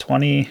added as a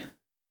 20.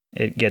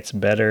 It Gets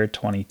Better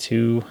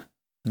 22.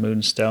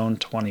 Moonstone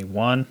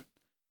 21.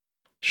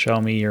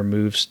 Show Me Your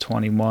Moves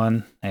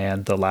 21.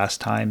 And The Last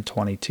Time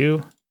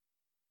 22.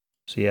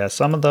 So yeah,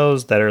 some of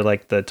those that are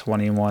like the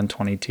 21,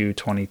 22,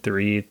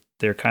 23,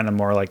 they're kind of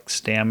more like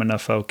stamina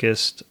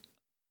focused.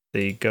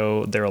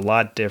 They're a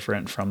lot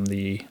different from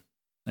the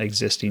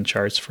existing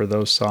charts for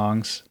those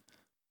songs.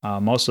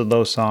 Most of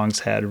those songs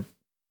had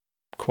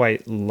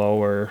quite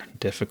lower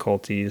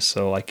difficulties,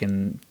 so like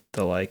in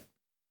the like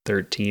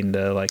 13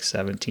 to like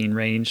 17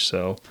 range.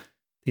 So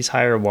these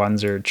higher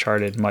ones are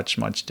charted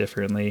much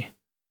differently.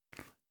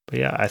 But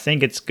yeah, I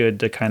think it's good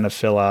to kind of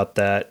fill out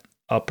that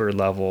upper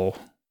level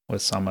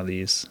with some of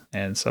these.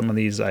 And some of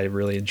these I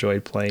really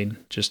enjoyed playing,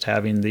 just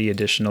having the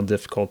additional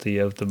difficulty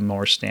of the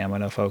more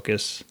stamina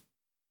focus.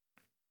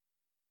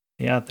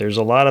 Yeah, there's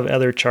a lot of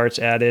other charts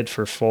added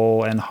for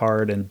full and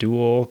hard and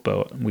dual,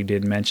 but we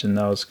did mention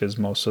those because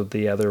most of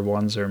the other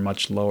ones are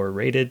much lower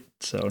rated,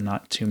 so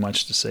not too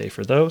much to say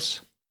for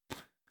those.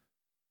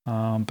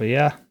 But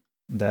yeah,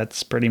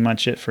 that's pretty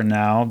much it for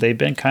now. They've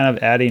been kind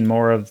of adding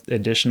more of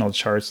additional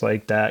charts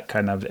like that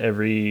kind of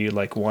every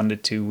like 1 to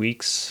 2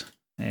 weeks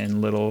in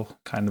little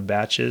kind of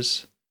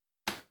batches.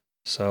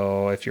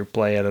 So if you're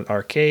playing at an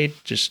arcade,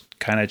 just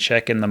kind of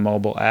check in the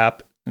mobile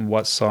app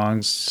what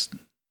songs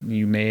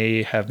you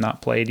may have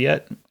not played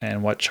yet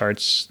and what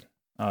charts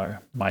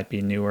might be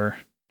newer.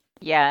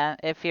 Yeah,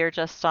 if you're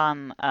just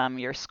on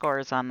your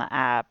scores on the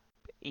app,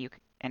 you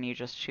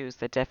just choose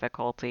the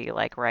difficulty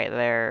like right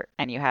there,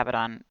 and you have it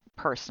on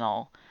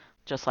personal,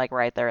 just like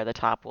right there at the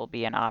top will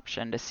be an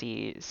option to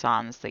see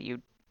songs that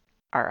you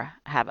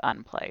have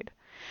unplayed.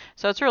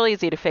 So it's really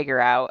easy to figure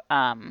out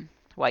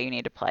what you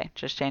need to play.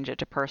 Just change it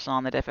to personal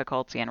on the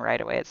difficulty, and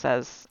right away it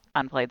says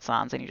unplayed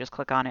songs, and you just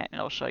click on it, and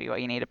it'll show you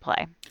what you need to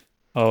play.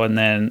 Oh, and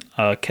then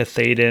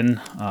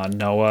Cathaden,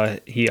 Noah,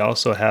 he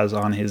also has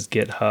on his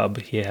GitHub,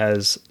 he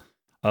has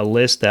a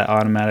list that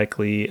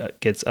automatically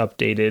gets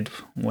updated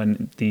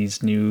when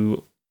these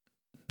new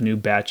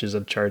batches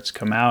of charts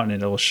come out, and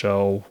it'll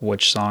show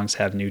which songs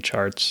have new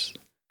charts.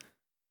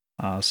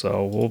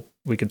 So we'll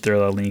we could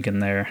throw a link in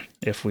there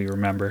if we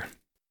remember.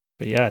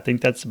 But yeah, I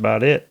think that's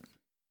about it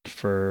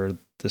for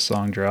the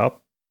song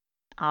drop.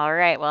 All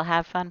right, well,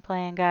 have fun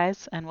playing,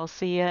 guys, and we'll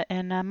see you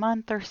in a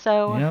month or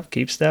so. Yep,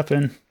 keep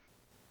stepping.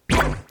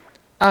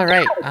 All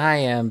right, I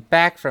am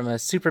back from a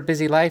super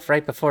busy life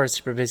right before a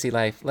super busy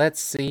life.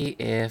 Let's see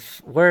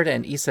if Word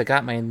and Issa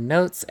got my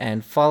notes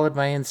and followed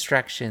my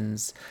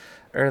instructions.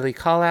 Early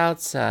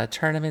callouts,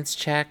 tournaments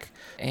check,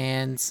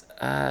 and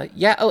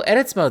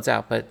edits mode's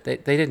out, but they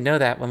didn't know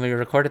that when we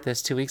recorded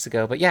this 2 weeks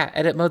ago. But yeah,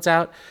 edit mode's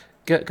out.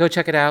 Go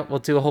check it out. We'll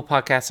do a whole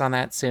podcast on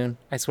that soon.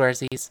 I swear,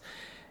 Z's.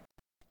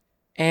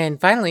 And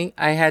finally,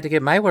 I had to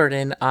get my word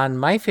in on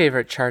my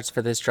favorite charts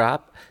for this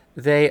drop.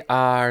 They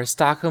are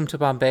Stockholm to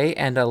Bombay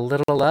and A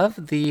Little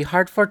Love, the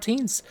hard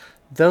 14s.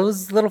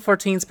 Those little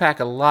 14s pack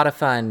a lot of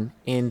fun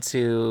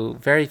into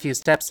very few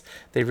steps.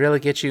 They really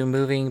get you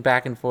moving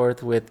back and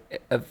forth with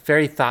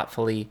very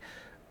thoughtfully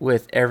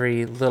with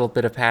every little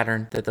bit of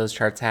pattern that those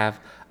charts have.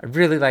 I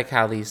really like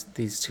how these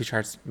two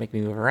charts make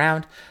me move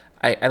around.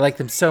 I like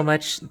them so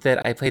much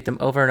that I played them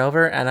over and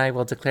over, and I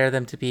will declare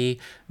them to be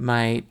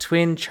my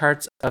twin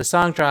charts of a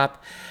song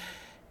drop.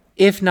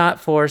 If not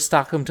for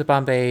Stockholm to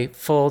Bombay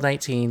full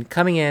 19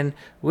 coming in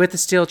with a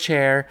steel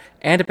chair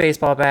and a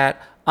baseball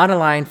bat on a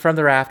line from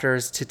the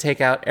rafters to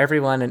take out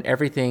everyone and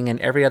everything and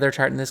every other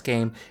chart in this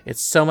game.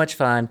 It's so much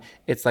fun.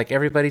 It's like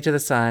Everybody to the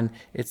Sun.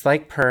 It's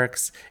like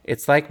Perks.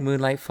 It's like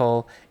Moonlight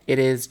Full. It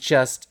is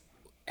just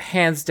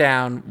hands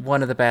down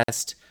one of the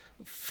best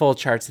full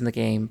charts in the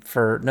game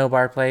for no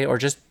bar play or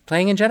just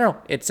playing in general.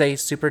 It's a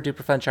super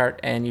duper fun chart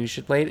and you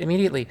should play it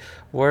immediately.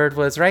 Word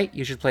was right.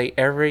 You should play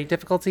every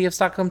difficulty of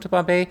Stockholm to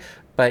Bombay,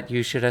 but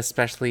you should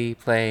especially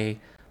play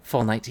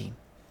full 19.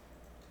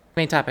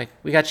 Main topic.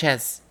 We got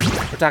Ches.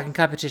 We're talking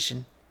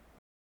competition.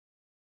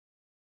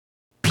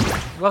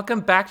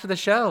 Welcome back to the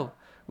show.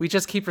 We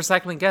just keep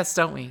recycling guests,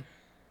 don't we?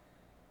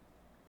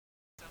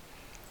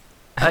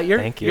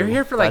 Thank you. You're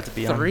here for Glad like to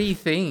be on. three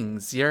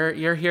things.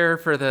 You're here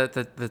for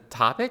the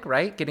topic,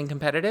 right? Getting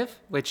competitive,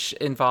 which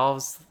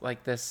involves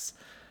like this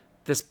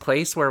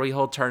place where we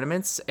hold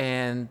tournaments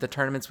and the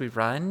tournaments we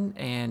run,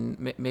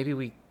 and maybe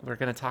we're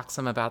going to talk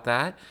some about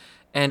that.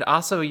 And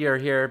also you're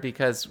here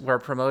because we're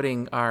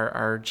promoting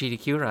our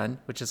GDQ run,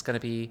 which is going to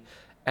be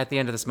at the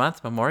end of this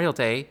month, Memorial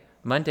Day,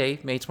 Monday,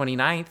 May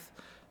 29th.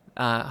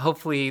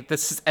 Hopefully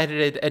this is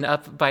edited and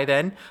up by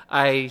then.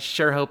 I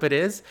sure hope it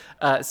is.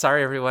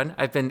 Sorry, everyone.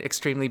 I've been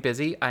extremely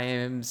busy. I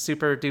am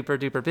super duper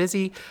duper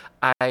busy.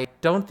 I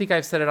don't think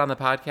I've said it on the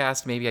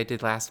podcast. Maybe I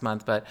did last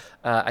month, but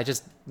I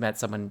just met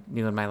someone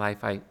new in my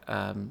life. I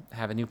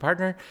have a new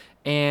partner,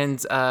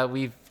 and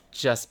we've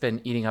just been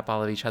eating up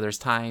all of each other's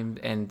time,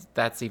 and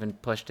that's even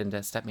pushed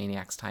into Step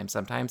Maniacs time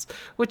sometimes,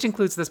 which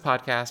includes this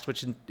podcast,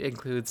 which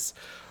includes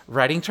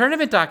writing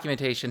tournament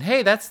documentation.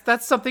 Hey, that's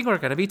something we're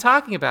going to be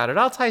talking about. It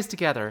all ties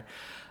together.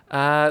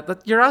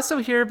 But you're also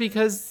here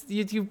because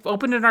you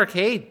opened an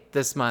arcade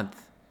this month.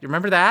 You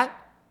remember that?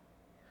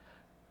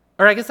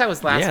 Or I guess that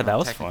was last month. Yeah, that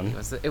was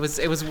technically. fun.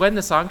 It was when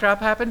the song drop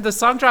happened. The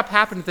song drop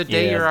happened the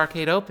day Yeah. your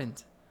arcade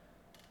opened.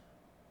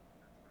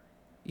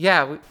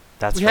 Yeah,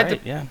 That's we had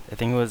right. to- Yeah, I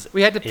think it was.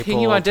 we had to ping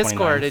you April on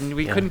Discord, 29th. and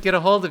we Yeah. couldn't get a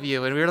hold of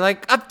you. And we were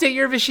like, update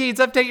your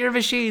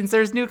machines.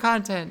 There's new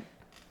content.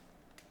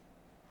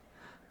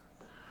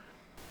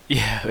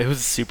 Yeah, it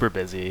was super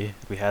busy.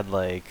 We had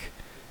like,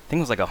 I think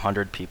it was like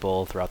 100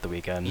 people throughout the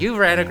weekend. You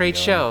ran a coming great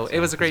and show. going, so It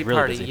was a great really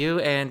party. busy. You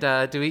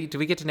and do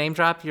we get to name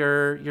drop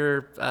your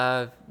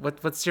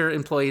what's your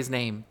employee's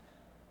name?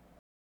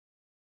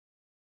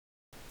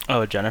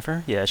 Oh,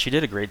 Jennifer? Yeah, she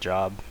did a great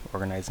job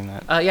organizing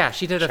that. Yeah,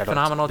 she did a Shout out-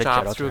 phenomenal big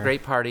shout job. out Threw a to her.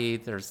 great party.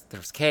 There's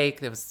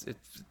cake. That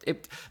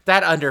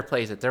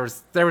underplays it.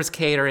 There was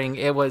catering.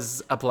 It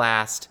was a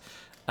blast.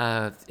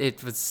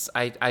 It was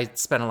I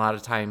spent a lot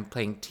of time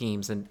playing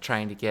teams and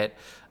trying to get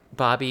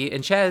Bobby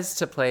and Ches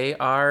to play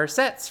our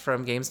sets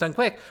from Games Done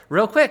Quick.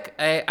 Real quick,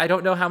 I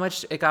don't know how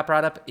much it got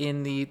brought up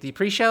in the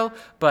pre-show,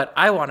 but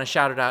I want to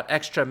shout it out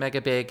extra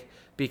mega big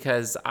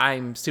because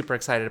I'm super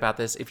excited about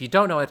this. If you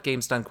don't know what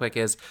Games Done Quick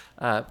is,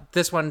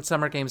 this one,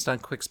 Summer Games Done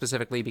Quick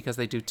specifically, because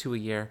they do 2 a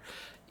year,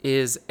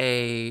 is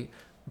a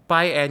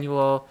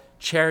biannual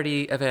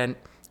charity event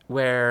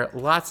where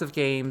lots of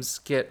games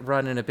get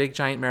run in a big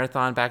giant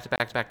marathon back to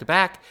back to back to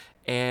back,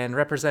 and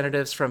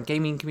representatives from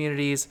gaming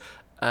communities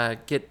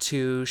get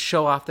to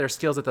show off their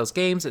skills at those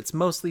games. It's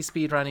mostly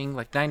speedrunning,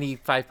 like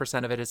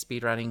 95% of it is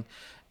speedrunning.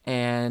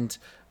 And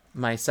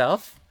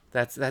myself,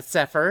 that's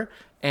Zephyr,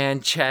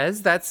 and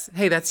Ches,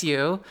 that's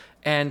you.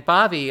 And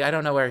Bobby, I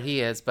don't know where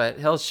he is, but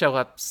he'll show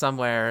up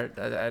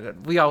somewhere.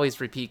 We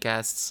always repeat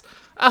guests.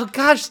 Oh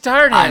gosh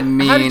darn it. I How did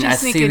mean, you I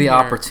sneak see in the here?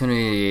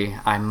 opportunity.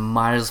 I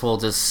might as well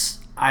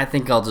I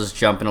think I'll just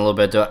jump in a little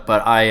bit,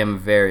 but I am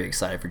very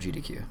excited for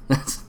GDQ.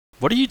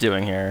 What are you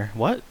doing here?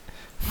 What?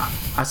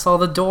 I saw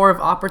the door of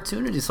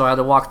opportunity, so I had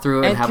to walk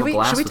through it and have a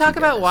blast should we with talk you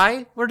about guys.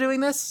 why we're doing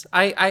this?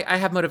 I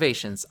have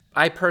motivations.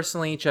 I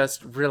personally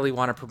just really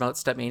want to promote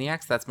Step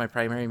Maniacs. That's my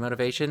primary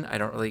motivation. I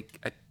don't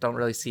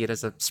really see it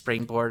as a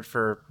springboard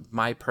for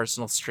my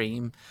personal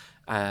stream.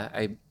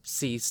 I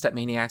see Step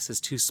Maniacs as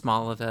too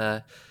small of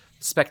a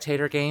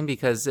spectator game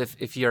because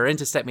if you're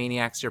into Step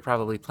Maniacs, you're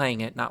probably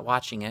playing it, not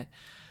watching it.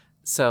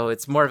 So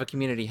it's more of a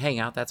community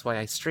hangout. That's why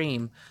I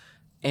stream.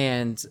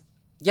 And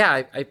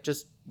yeah, I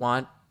just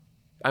want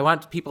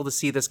people to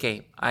see this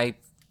game. I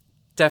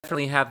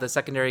definitely have the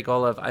secondary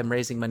goal of I'm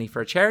raising money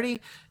for a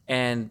charity,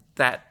 and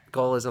that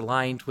goal is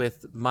aligned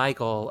with my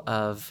goal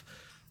of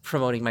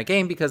promoting my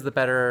game, because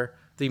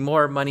the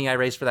more money I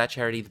raise for that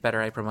charity, the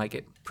better I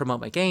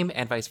promote my game,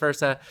 and vice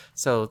versa.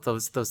 So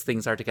those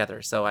things are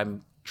together. So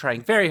I'm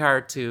trying very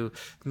hard to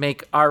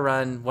make our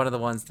run one of the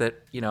ones that,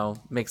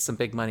 makes some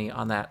big money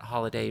on that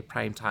holiday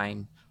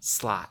primetime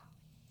slot.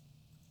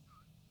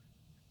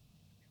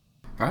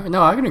 All right,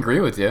 no, I can agree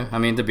with you. I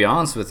mean, to be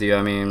honest with you,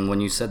 I mean,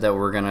 when you said that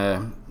we're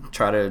gonna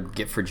try to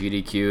get for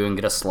GDQ and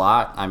get a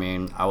slot, I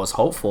mean, I was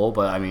hopeful,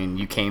 but I mean,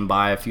 you came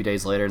by a few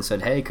days later and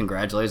said, "Hey,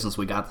 congratulations,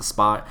 we got the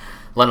spot,"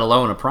 let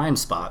alone a prime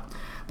spot.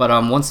 But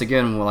once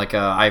again, like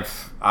I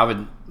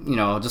would,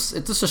 just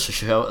it's just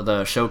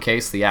to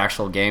showcase the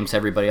actual game to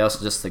everybody else,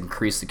 just to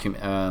increase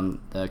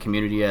the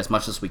community as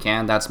much as we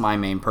can. That's my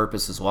main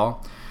purpose as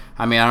well.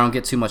 I mean, I don't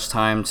get too much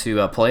time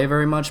to play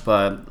very much,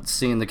 but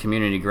seeing the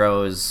community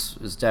grow is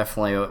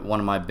definitely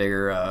one of my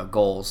bigger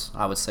goals,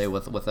 I would say,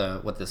 with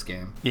this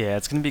game. Yeah,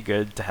 it's going to be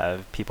good to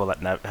have people that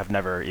have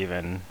never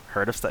even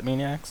heard of Step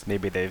Maniacs.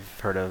 Maybe they've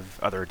heard of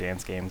other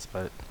dance games,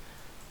 but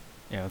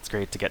it's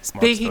great to get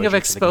more Speaking of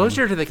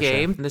exposure to the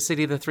game, sure. in the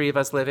city the three of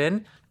us live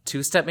in,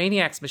 2 Step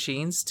Maniacs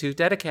machines, 2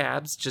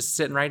 Dedicabs, just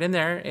sitting right in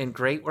there in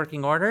great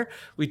working order.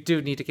 We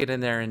do need to get in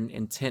there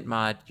and tint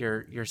mod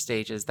your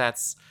stages.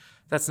 That's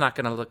not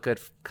going to look good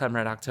come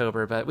Red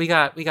October, but we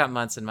got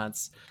months and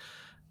months.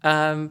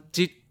 You've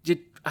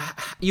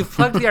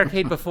plugged the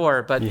arcade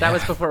before, but that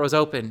was before it was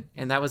open,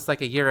 and that was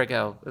like a year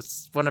ago.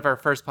 It's one of our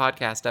first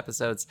podcast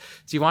episodes.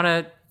 Do you want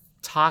to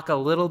talk a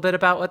little bit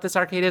about what this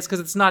arcade is? Because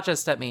it's not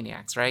just Step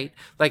Maniacs, right?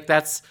 Like,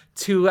 that's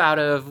 2 out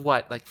of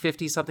what, like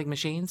 50 something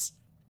machines?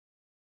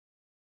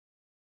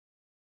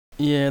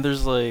 Yeah,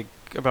 there's like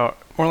about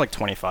more like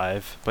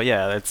 25, but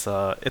yeah, it's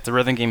a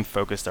rhythm game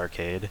focused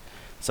arcade.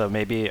 So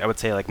maybe I would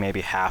say like maybe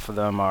half of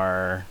them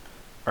are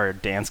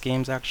dance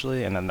games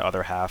actually, and then the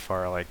other half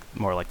are like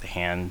more like the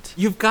hand.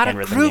 You've got a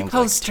rhythm groove games,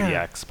 coaster.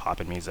 Like 2X pop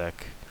and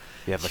music.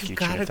 We have a few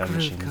Got a Trinithan groove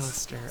machines.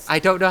 coaster. I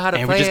don't know how to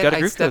And we play just it. got a I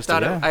groove stepped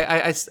coaster, on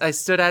it. I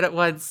stood at it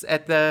once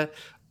at the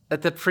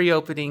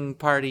pre-opening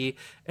party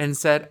and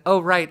said, "Oh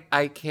right,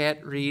 I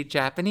can't read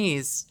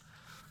Japanese.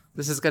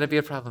 This is going to be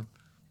a problem."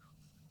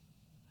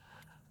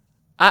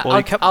 Well,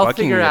 you kept I'll bugging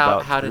figure me out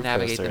about how to Groove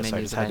navigate Coaster, the so I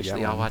menus just had to get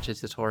eventually. I'll one. watch a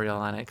tutorial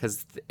on it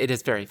because it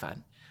is very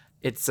fun.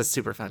 It's a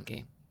super fun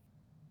game.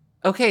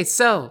 Okay,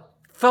 so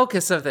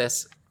focus of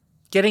this,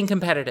 getting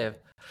competitive.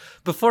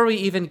 Before we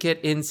even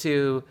get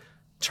into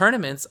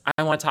tournaments,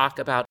 I want to talk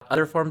about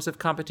other forms of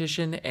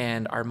competition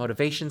and our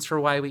motivations for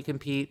why we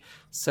compete.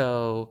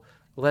 So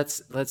let's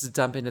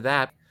dump into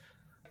that.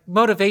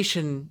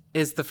 Motivation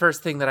is the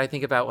first thing that I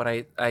think about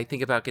when I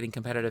think about getting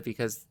competitive,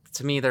 because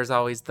to me there's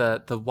always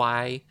the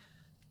why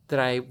that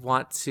I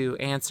want to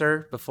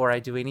answer before I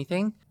do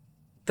anything.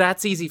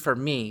 That's easy for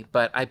me,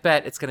 but I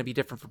bet it's going to be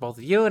different for both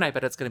of you, and I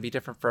bet it's going to be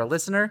different for a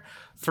listener.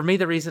 For me,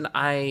 the reason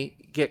I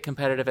get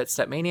competitive at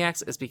Step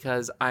Maniacs is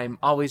because I'm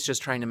always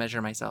just trying to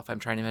measure myself. I'm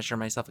trying to measure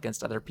myself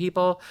against other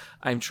people.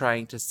 I'm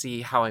trying to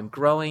see how I'm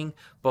growing,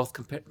 both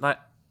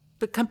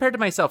compared to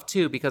myself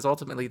too, because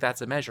ultimately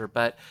that's a measure,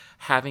 but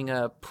having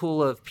a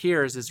pool of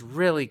peers is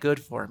really good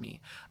for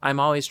me. I'm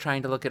always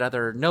trying to look at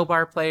other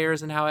no-bar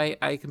players and how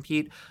I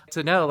compete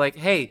to know, like,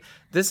 hey,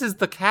 this is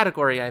the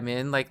category I'm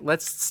in. Like,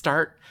 let's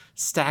start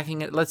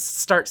stacking it. Let's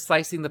start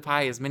slicing the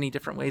pie as many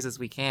different ways as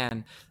we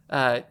can.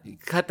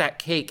 Cut that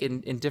cake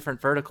in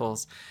different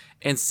verticals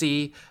and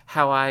see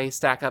how I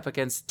stack up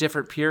against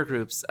different peer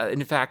groups.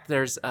 In fact,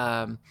 there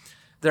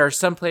are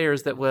some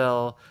players that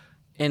will,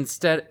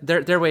 instead,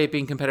 their way of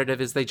being competitive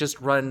is they just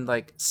run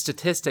like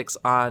statistics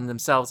on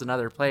themselves and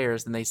other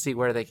players, and they see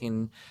where they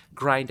can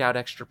grind out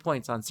extra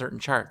points on certain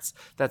charts.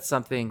 That's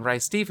something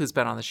Rice Steve, who's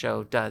been on the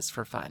show, does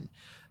for fun.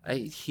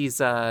 He's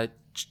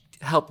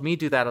helped me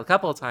do that a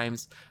couple of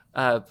times,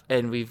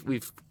 and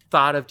we've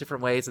thought of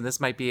different ways, and this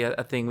might be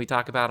a thing we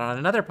talk about on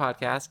another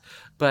podcast,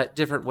 but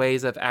different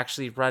ways of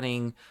actually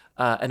running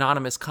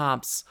anonymous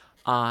comps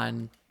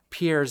on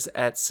peers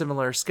at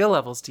similar skill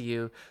levels to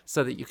you,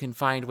 so that you can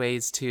find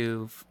ways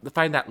to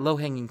find that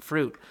low-hanging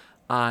fruit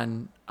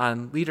on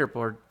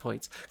leaderboard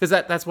points, because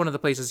that's one of the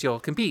places you'll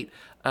compete.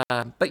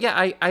 But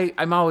yeah,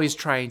 I'm always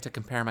trying to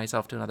compare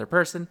myself to another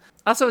person.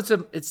 Also,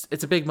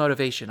 it's a big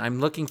motivation. I'm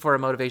looking for a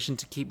motivation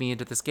to keep me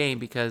into this game,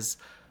 because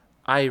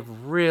I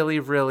really,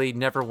 really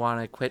never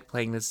want to quit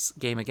playing this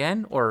game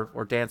again,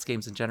 or dance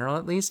games in general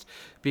at least,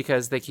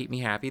 because they keep me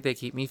happy, they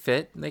keep me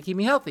fit, and they keep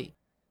me healthy.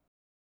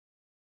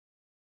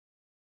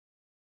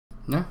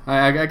 No,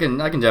 I can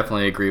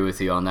definitely agree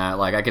with you on that.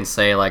 Like, I can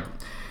say, like,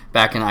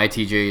 back in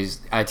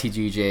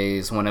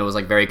ITGJs when it was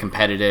like very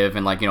competitive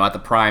and, like, at the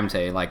prime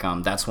day, like,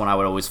 that's when I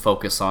would always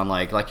focus on,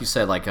 like you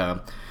said, like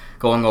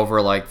going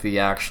over like the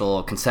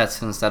actual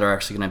contestants that are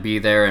actually going to be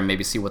there and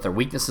maybe see what their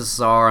weaknesses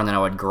are. And then I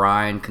would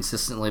grind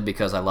consistently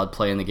because I loved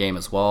playing the game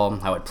as well.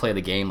 I would play the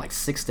game like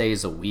 6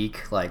 days a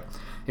week. Like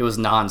it was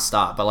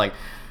nonstop. But like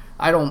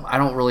I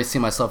don't really see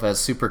myself as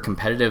super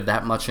competitive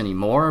that much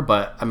anymore.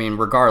 But I mean,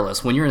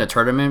 regardless, when you're in a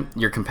tournament,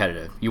 you're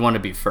competitive. You want to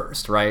be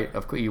first, right?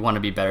 Of course, you want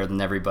to be better than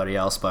everybody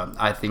else. But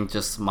I think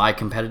just my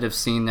competitive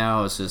scene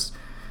now is just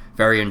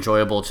very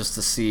enjoyable, just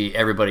to see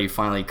everybody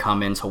finally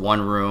come into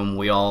one room.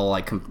 We all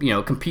like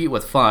compete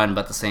with fun,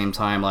 but at the same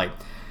time, like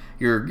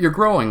you're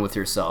growing with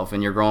yourself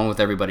and you're growing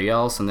with everybody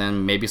else, and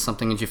then maybe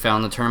something that you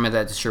found in the tournament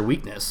that's your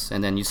weakness,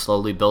 and then you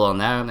slowly build on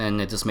that, and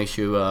it just makes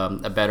you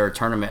a better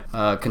tournament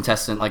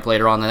contestant like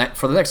later on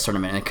for the next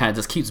tournament, and it kind of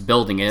just keeps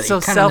building it. So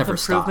it kind of never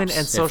self-improvement stops,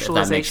 and if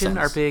that makes socialization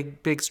are sense.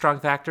 big strong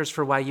factors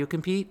for why you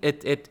compete.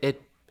 It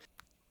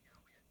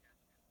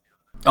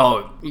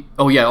Oh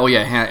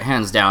yeah,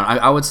 hands down.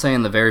 I would say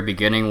in the very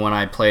beginning when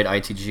I played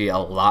ITG a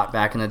lot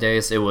back in the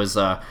days, it was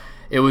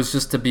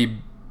just to be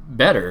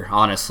better.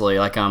 Honestly,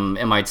 like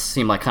it might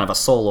seem like kind of a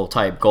solo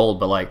type gold,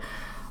 but like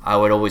I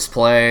would always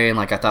play and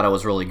like I thought I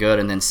was really good,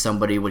 and then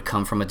somebody would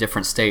come from a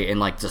different state and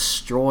like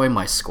destroy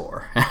my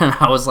score, and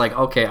I was like,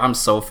 okay, I'm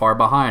so far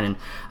behind, and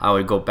I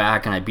would go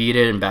back and I beat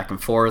it and back and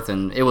forth,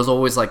 and it was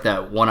always like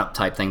that one up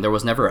type thing. There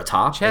was never a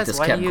top. It Ches, just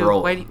why kept do you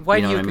growing. why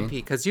You know do you what I mean?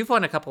 compete? Because you've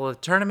won a couple of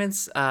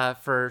tournaments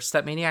for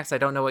Step Maniacs. I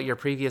don't know what your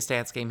previous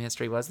dance game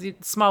history was. The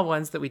small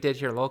ones that we did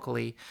here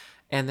locally,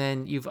 and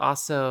then you've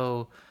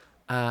also,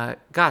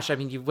 gosh, I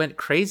mean, you went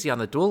crazy on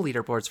the dual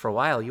leaderboards for a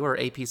while. You were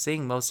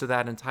APCing most of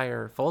that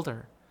entire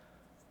folder.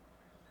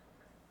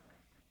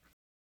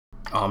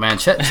 Oh man,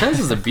 Ches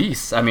is a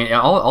beast. I mean,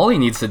 all he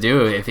needs to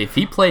do, if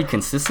he played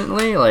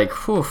consistently, like,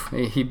 whew,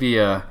 he'd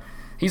be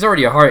he's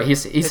already a hard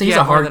If you he's had a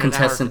more hard than an hour of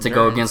contestant to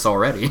go endurance. against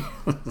already.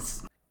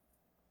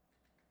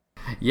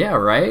 Yeah,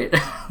 right.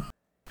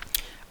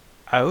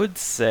 I would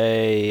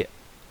say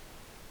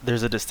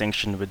there's a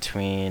distinction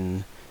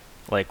between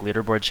like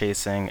leaderboard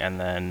chasing and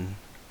then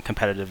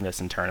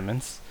competitiveness in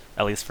tournaments,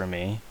 at least for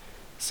me.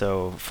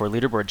 So for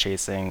leaderboard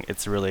chasing,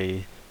 that's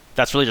really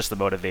just the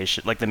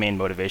motivation, like the main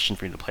motivation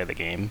for you to play the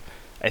game.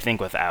 I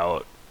think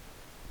without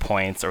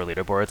points or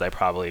leaderboards, I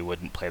probably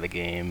wouldn't play the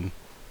game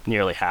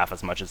nearly half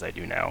as much as I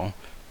do now.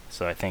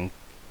 So I think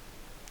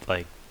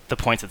like the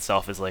points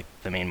itself is like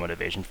the main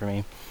motivation for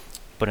me.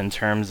 But in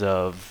terms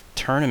of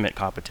tournament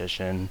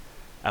competition,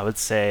 I would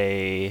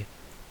say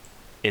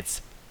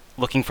it's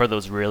looking for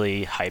those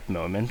really hype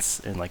moments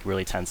and like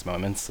really tense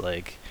moments,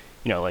 like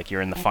like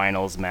you're in the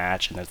finals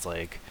match and it's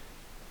like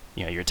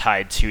you're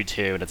tied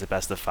 2-2 and it's a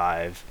best of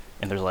 5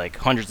 and there's like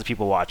hundreds of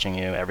people watching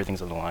you,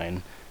 everything's on the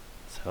line.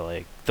 So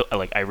like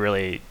like I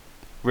really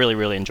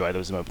enjoy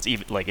those moments,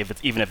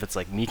 even if it's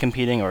like me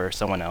competing or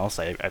someone else.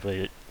 I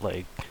really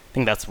like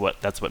think that's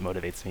what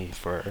motivates me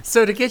for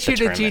So to get the you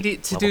to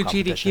tournament to level do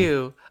competition.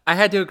 GDQ, I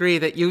had to agree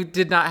that you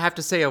did not have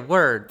to say a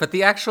word, but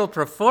the actual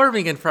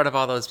performing in front of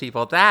all those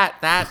people, that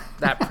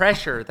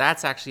pressure,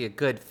 that's actually a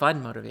good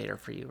fun motivator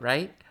for you,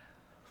 right?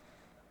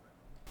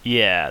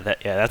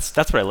 That's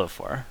what I live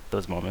for,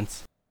 those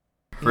moments.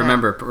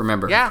 Remember,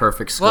 Yeah.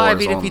 perfect scores. Well, I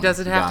mean, if he only.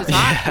 doesn't You have got to it.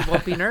 talk, he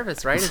won't be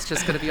nervous, right? It's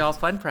just going to be all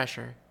fun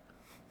pressure.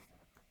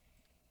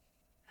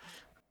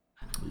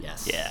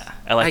 Yes. Yeah,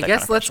 I like I that guess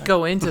kind of let's pressure.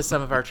 go into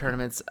some of our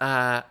tournaments.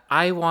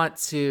 I want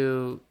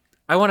to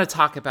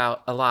talk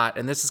about a lot,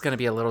 and this is going to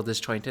be a little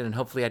disjointed, and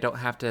hopefully I don't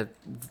have to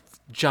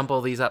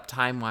jumble these up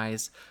time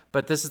wise.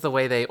 But this is the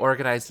way they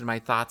organized in my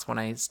thoughts when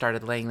I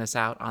started laying this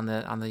out on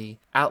the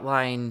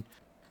outline.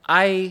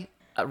 I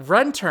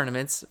run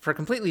tournaments for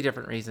completely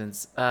different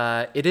reasons.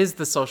 It is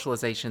the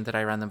socialization that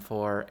I run them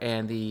for,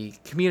 and the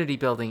community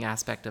building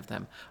aspect of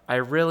them. I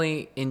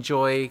really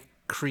enjoy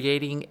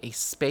creating a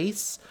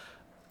space,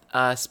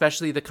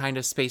 especially the kind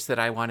of space that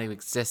I want to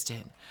exist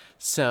in.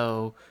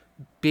 So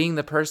being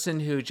the person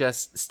who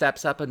just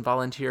steps up and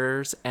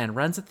volunteers and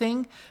runs a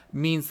thing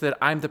means that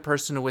I'm the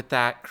person with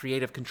that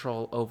creative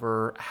control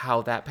over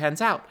how that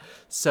pans out.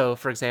 So,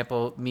 for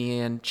example, me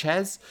and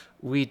Ches,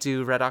 we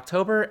do Red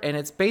October, and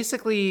it's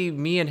basically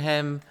me and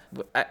him.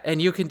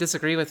 And you can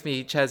disagree with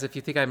me, Ches, if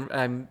you think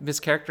I'm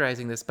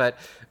mischaracterizing this, but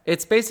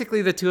it's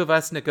basically the two of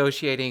us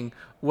negotiating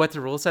what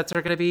the rule sets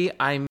are going to be.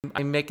 I'm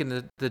making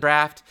the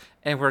draft,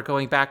 and we're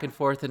going back and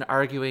forth and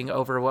arguing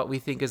over what we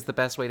think is the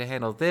best way to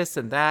handle this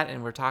and that,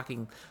 and we're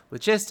talking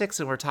logistics,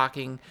 and we're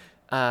talking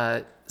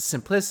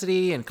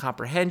simplicity and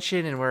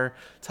comprehension, and we're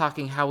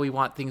talking how we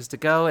want things to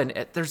go.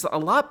 And there's a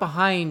lot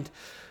behind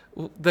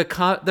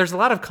there's a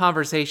lot of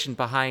conversation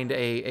behind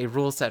a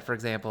rule set, for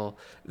example,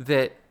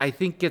 that I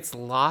think gets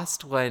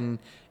lost when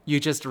you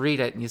just read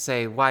it and you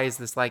say, why is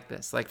this like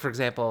this? Like, for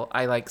example,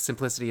 I like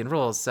simplicity in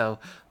rules, so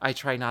I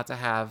try not to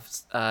have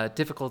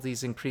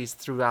difficulties increased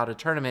throughout a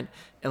tournament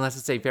unless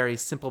it's a very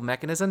simple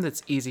mechanism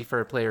that's easy for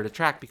a player to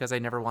track, because I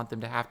never want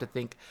them to have to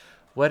think,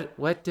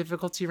 what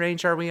difficulty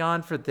range are we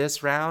on for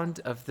this round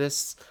of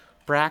this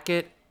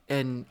bracket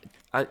and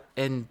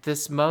in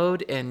this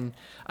mode? And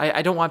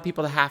I don't want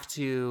people to have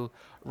to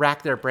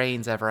rack their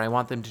brains ever. I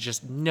want them to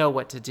just know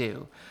what to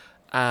do.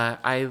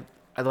 I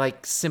I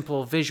like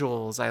simple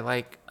visuals. I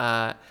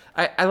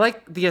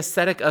like the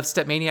aesthetic of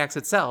Step Maniacs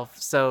itself.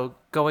 So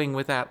going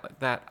with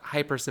that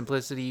hyper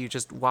simplicity, you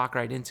just walk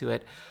right into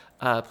it,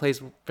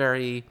 plays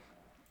very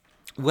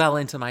well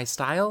into my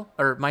style,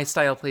 or my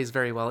style plays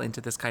very well into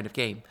this kind of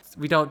game.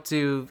 We don't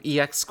do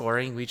EX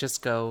scoring. We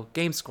just go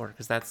game score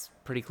because that's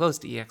pretty close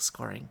to EX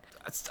scoring.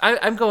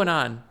 I'm going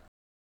on.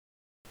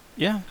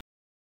 Yeah.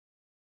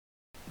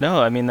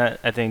 No, I mean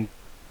that. I think,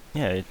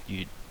 yeah,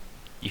 you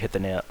hit the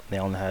nail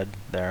on the head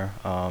there.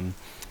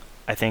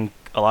 I think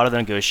a lot of the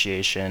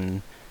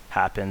negotiation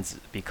happens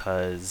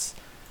because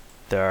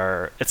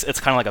it's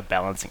kind of like a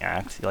balancing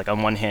act. Like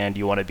on one hand,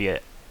 you want to be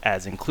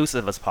as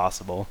inclusive as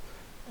possible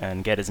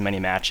and get as many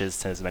matches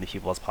to as many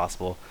people as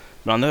possible.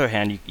 But on the other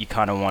hand, you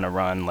kind of want to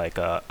run like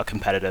a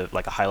competitive,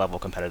 like a high level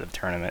competitive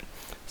tournament.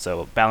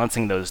 So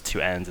balancing those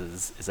two ends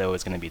is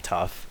always going to be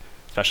tough,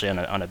 especially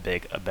on a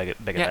big event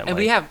And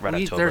like Red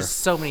October. there's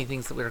so many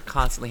things that we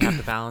constantly have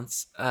to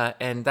balance,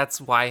 and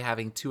that's why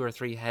having 2 or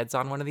 3 heads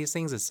on one of these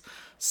things is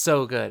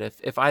so good.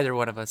 If either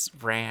one of us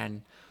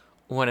ran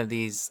one of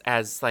these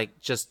as like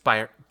just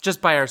by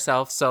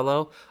ourselves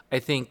solo, I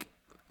think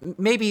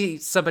maybe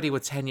somebody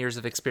with 10 years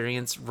of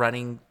experience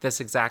running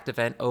this exact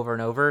event over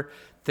and over,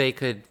 they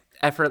could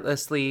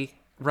effortlessly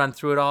run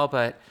through it all.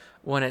 But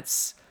when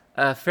it's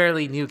a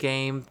fairly new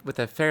game with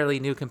a fairly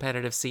new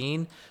competitive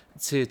scene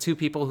to 2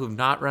 people who've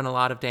not run a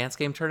lot of dance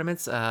game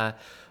tournaments, the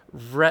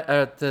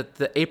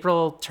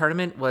April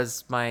tournament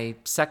was my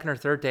 2nd or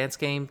 3rd dance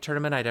game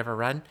tournament I'd ever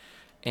run.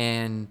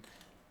 And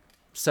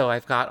so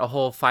I've got a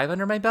whole 5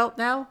 under my belt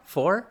now,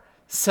 4.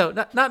 So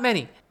not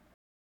many.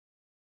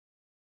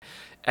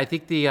 I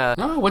think the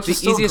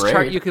easiest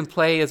chart you can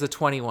play is a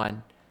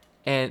 21,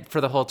 and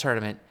for the whole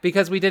tournament,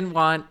 because we didn't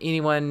want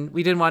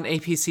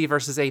APC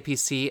versus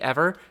APC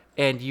ever,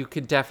 and you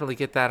could definitely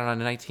get that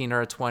on a 19 or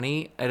a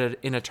 20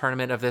 in a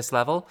tournament of this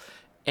level.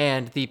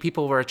 And the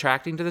people we're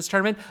attracting to this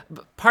tournament,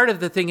 part of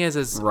the thing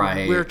is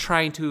Right. we're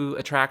trying to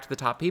attract the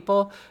top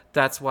people.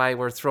 That's why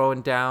we're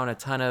throwing down a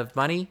ton of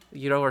money.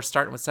 We're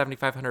starting with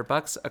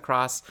 $7,500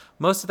 across.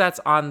 Most of that's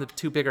on the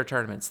 2 bigger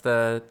tournaments.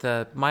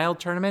 The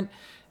mild tournament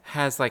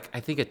has like,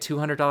 I think, a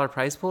 $200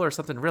 prize pool or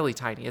something really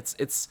tiny.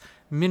 It's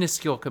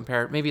minuscule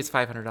compared. Maybe it's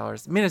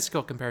 $500,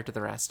 minuscule compared to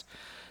the rest.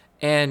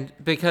 And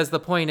because the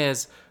point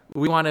is,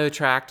 we want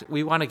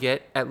to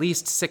get at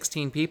least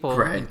 16 people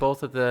Right. in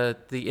both of the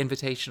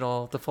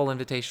invitational, the full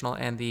invitational,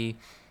 and the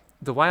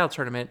wild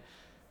tournament,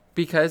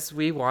 because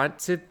we want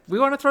to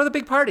throw the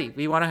big party.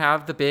 We want to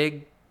have the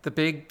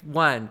big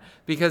one,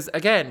 because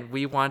again,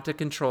 we want to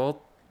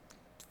control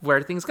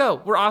where things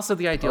go. We're also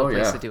the ideal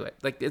place to do it.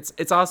 Like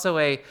it's also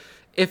a,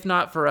 if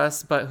not for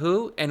us, but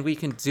who, and we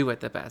can do it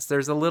the best.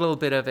 There's a little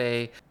bit of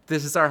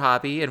this is our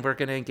hobby and we're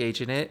going to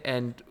engage in it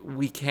and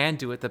we can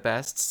do it the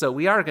best. So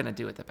we are going to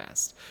do it the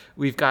best.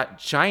 We've got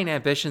giant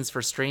ambitions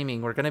for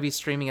streaming. We're going to be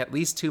streaming at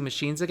least 2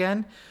 machines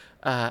again.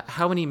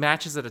 How many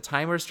matches at a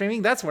time we're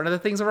streaming? That's one of the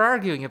things we're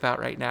arguing about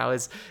right now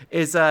is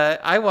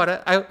I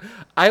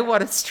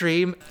want to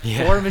stream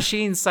 4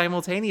 machines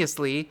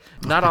simultaneously,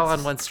 not all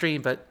on one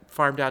stream, but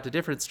farmed out to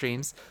different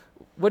streams.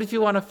 What if you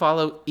want to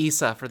follow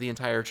Issa for the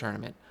entire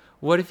tournament?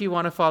 What if you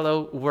want to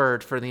follow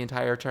Word for the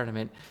entire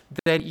tournament?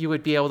 Then you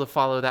would be able to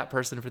follow that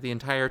person for the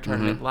entire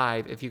tournament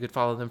live if you could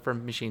follow them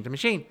from machine to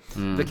machine.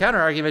 The counter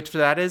argument for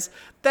that is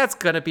that's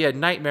going to be a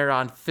nightmare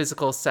on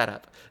physical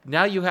setup.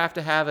 Now you have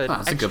to have an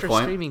extra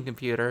streaming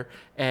computer,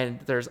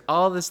 and there's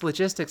all this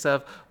logistics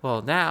of,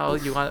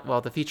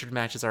 the featured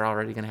matches are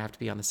already going to have to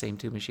be on the same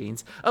 2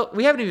 machines. Oh,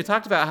 we haven't even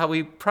talked about how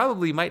we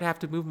probably might have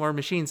to move more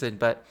machines in,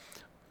 but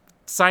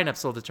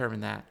signups will determine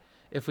that.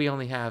 If we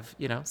only have,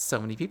 so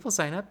many people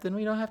sign up, then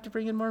we don't have to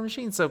bring in more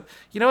machines. So,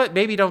 you know what?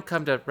 Maybe don't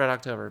come to Red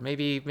October.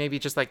 Maybe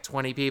just like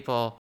 20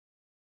 people.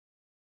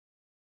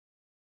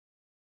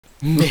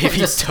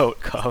 Maybe don't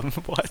come.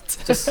 What?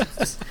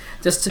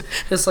 just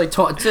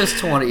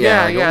 20.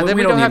 Yeah. Then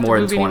we don't need more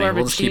than 20. More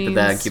we'll just keep it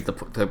that and keep the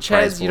price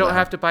Ches, you don't down.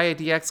 have to buy a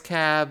DX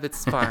cab.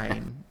 It's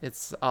fine.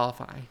 It's all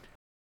fine.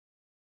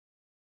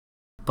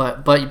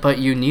 But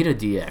you need a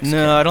DX.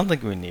 No, I don't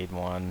think we need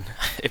one.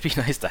 It'd be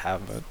nice to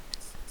have it.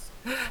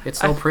 It's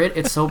so pretty.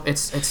 It's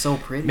so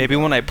pretty. Maybe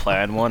when I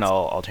plan one,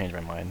 I'll change my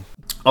mind.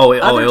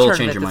 It'll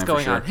change your mind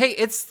for sure. Hey,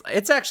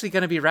 it's actually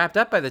going to be wrapped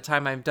up by the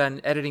time I'm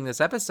done editing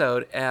this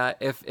episode.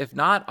 If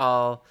not,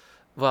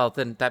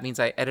 then that means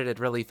I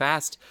edited really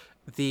fast.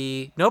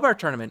 The No Bar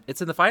tournament,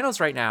 it's in the finals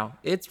right now.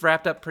 It's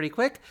wrapped up pretty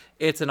quick.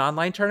 It's an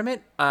online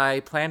tournament.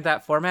 I planned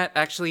that format.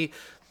 Actually,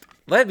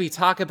 let me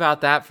talk about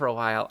that for a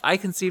while. I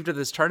conceived of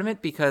this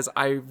tournament because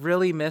I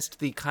really missed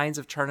the kinds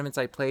of tournaments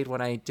I played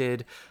when I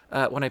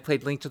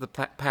played Link to the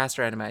Past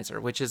Randomizer,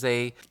 which is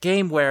a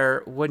game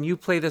where when you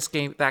play that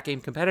game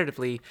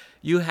competitively,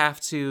 you have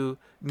to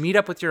meet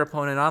up with your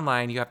opponent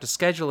online. You have to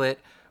schedule it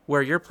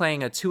where you're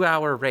playing a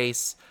 2-hour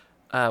race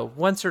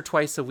once or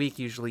twice a week.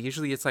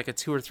 Usually it's like a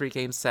 2 or 3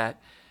 game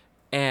set,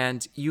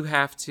 and you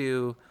have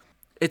to.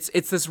 It's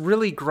this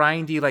really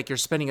grindy, like you're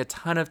spending a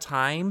ton of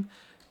time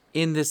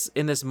in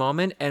this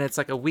moment, and it's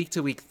like a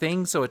week-to-week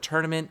thing. So a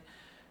tournament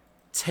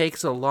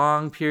takes a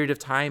long period of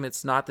time.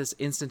 It's not this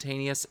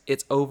instantaneous,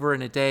 it's over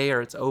in a day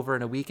or it's over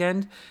in a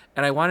weekend.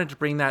 And I wanted to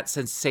bring that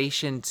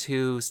sensation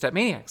to Step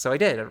Maniac. So I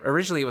did.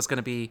 Originally, it was going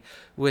to be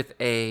with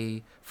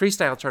a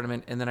freestyle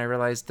tournament. And then I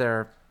realized there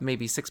are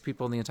maybe 6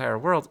 people in the entire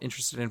world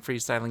interested in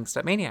freestyling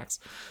Step Maniacs.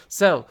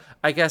 So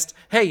I guessed,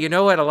 hey, you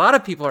know what a lot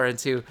of people are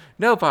into?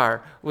 No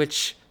bar,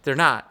 which they're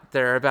not.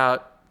 There are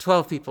about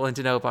 12 people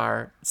into No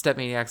Bar Step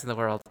Maniacs in the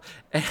world,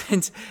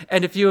 and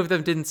a few of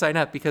them didn't sign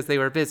up because they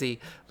were busy,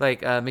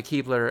 like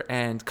McKeebler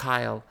and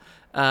Kyle.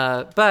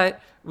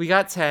 But we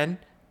got 10.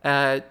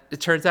 It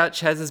turns out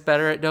Ches is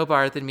better at No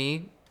Bar than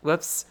me.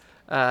 Whoops,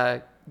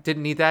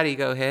 didn't need that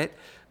ego hit.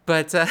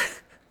 But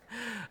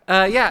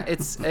yeah,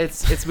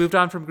 it's moved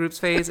on from groups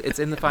phase. It's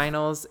in the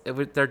finals.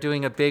 They're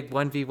doing a big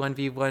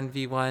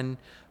 1v1v1v1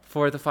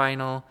 for the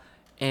final.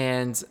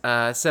 And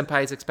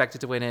Senpai is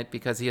expected to win it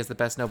because he is the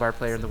best no-bar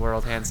player in the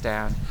world, hands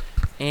down.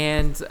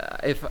 And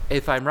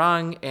if I'm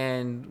wrong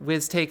and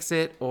Wiz takes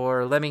it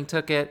or Lemming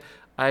took it,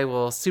 I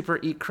will super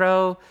eat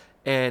crow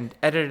and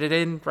edit it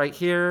in right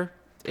here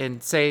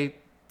and say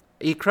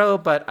eat crow,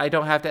 but I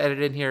don't have to edit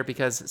it in here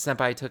because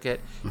Senpai took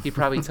it. He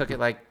probably took it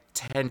like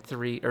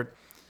 10-3 or...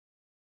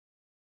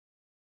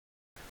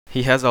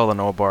 He has all the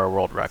no-bar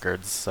world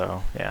records,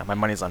 so yeah, my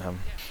money's on him.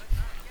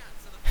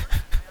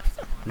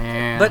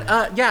 Man.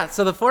 But yeah,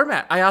 so the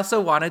format, I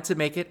also wanted to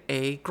make it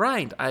a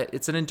grind.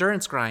 It's an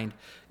endurance grind.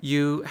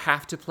 You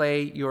have to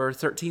play your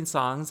 13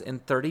 songs in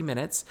 30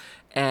 minutes,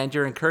 and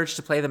you're encouraged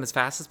to play them as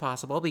fast as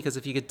possible because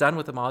if you get done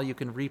with them all, you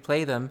can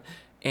replay them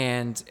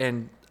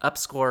and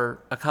upscore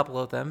a couple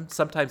of them,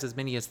 sometimes as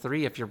many as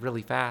 3 if you're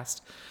really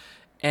fast.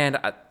 And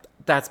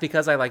that's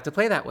because I like to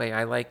play that way.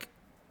 I like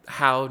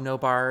how No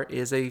Bar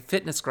is a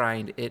fitness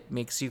grind. It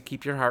makes you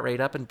keep your heart rate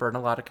up and burn a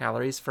lot of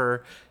calories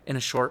in a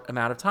short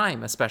amount of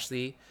time,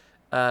 especially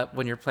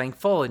when you're playing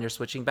full and you're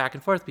switching back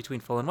and forth between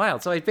full and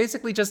wild. So I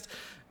basically just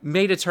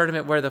made a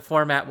tournament where the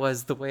format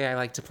was the way I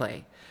like to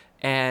play.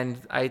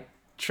 And I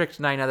tricked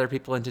 9 other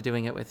people into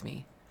doing it with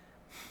me.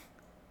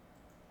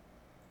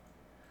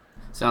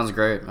 Sounds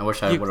great. I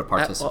wish I would have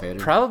participated.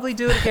 Well, probably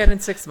do it again in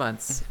 6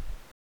 months.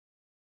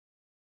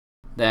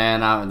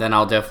 Then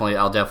I'll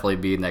definitely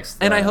be next.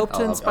 And I hope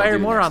to inspire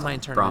more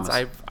online time.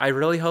 tournaments. I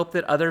really hope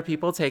that other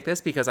people take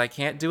this because I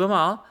can't do them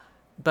all,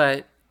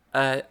 but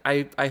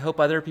I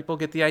hope other people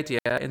get the idea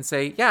and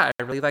say, yeah,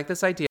 I really like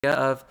this idea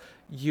of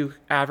you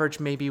average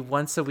maybe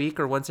once a week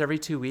or once every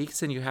 2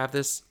 weeks, and you have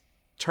this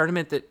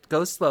tournament that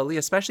goes slowly,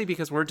 especially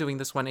because we're doing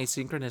this one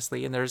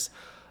asynchronously, and there's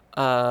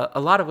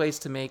a lot of ways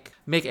to make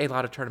a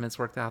lot of tournaments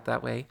work out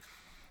that way.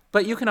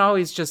 But you can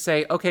always just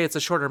say, okay, it's a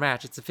shorter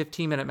match. It's a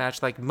 15-minute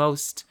match like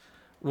most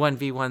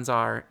 1v1s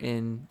are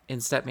in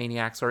Step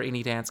Maniacs or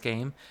any dance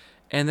game.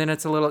 And then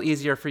it's a little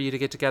easier for you to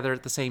get together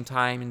at the same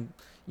time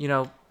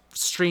and,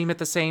 stream at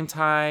the same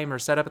time or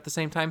set up at the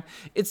same time.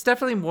 It's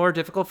definitely more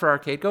difficult for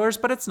arcade goers,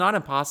 but it's not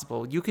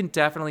impossible. You can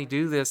definitely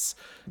do this.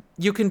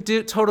 You can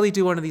totally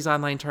do one of these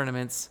online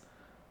tournaments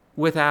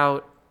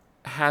without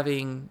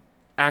having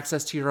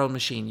access to your own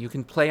machine. You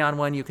can play on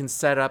one. You can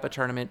set up a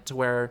tournament to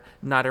where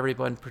not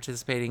everyone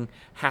participating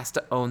has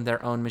to own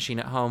their own machine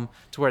at home,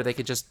 to where they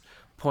could just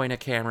point a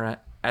camera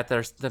at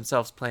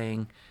themselves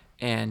playing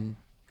and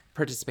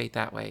participate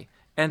that way.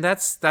 And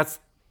that's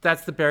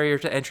the barrier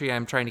to entry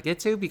I'm trying to get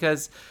to,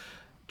 because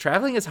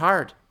traveling is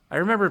hard. I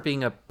remember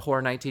being a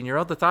poor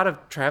 19-year-old. The thought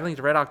of traveling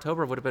to Red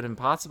October would have been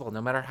impossible,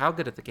 no matter how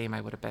good at the game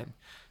I would have been.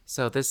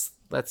 So this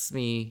lets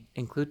me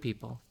include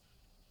people.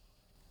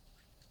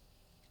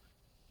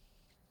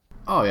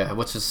 Oh yeah,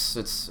 which is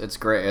it's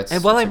great.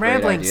 And while I'm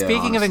rambling, idea,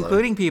 speaking of honestly.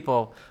 including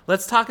people,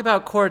 let's talk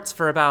about courts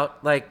for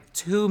about like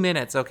 2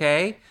 minutes,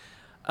 okay?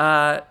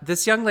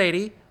 This young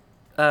lady,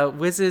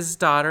 Wiz's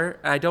daughter,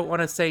 I don't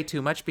want to say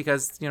too much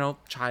because,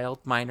 child,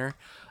 minor,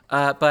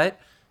 but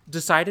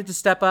decided to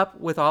step up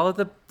with all of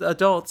the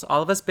adults,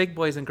 all of us big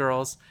boys and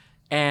girls,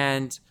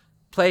 and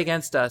play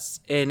against us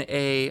in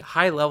a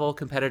high-level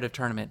competitive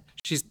tournament.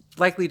 She's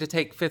likely to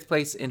take 5th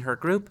place in her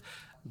group.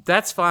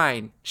 That's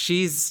fine.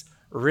 She's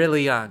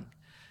really young.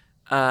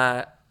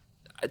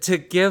 To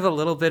give a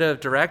little bit of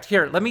direct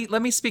here, let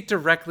me speak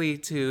directly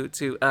to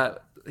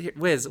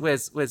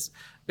Wiz.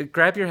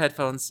 Grab your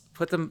headphones,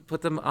 put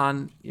them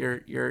on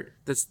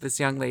this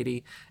young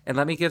lady, and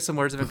let me give some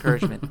words of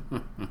encouragement.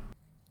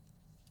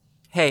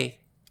 Hey,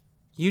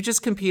 you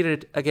just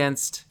competed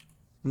against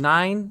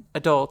 9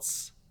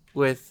 adults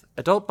with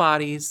adult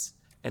bodies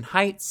and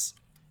heights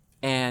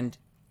and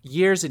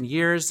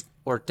years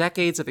or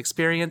decades of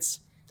experience,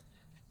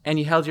 and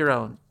you held your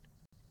own.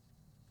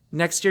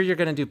 Next year, you're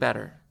going to do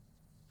better.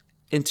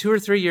 In 2 or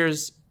 3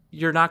 years,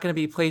 you're not going to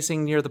be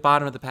placing near the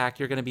bottom of the pack.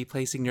 You're going to be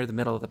placing near the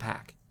middle of the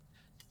pack.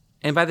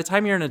 And by the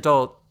time you're an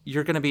adult,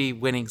 you're going to be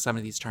winning some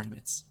of these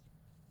tournaments.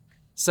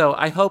 So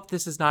I hope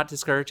this is not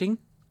discouraging.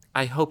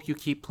 I hope you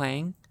keep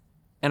playing.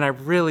 And I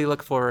really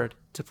look forward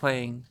to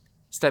playing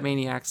Step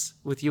Maniacs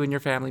with you and your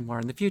family more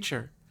in the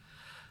future.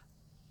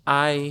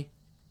 I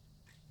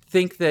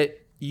think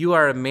that you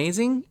are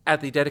amazing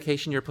at the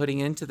dedication you're putting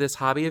into this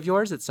hobby of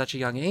yours at such a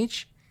young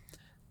age.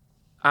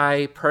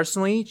 I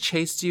personally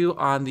chased you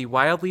on the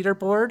Wild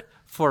leaderboard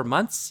for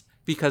months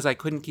because I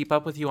couldn't keep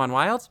up with you on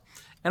Wild.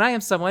 And I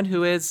am someone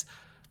who is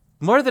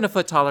more than a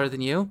foot taller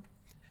than you,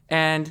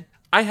 and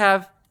I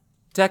have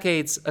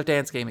decades of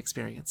dance game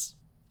experience.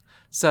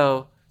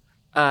 So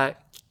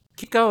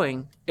keep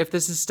going if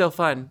this is still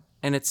fun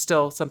and it's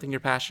still something you're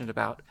passionate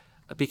about,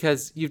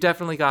 because you've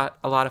definitely got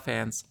a lot of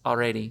fans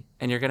already,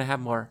 and you're going to have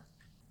more.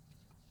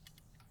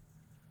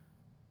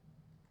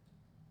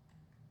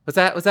 Was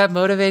that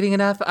motivating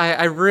enough?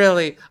 I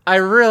really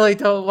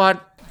don't want.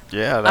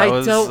 Yeah,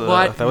 I don't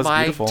want that was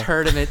my beautiful.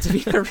 tournament to be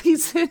the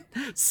reason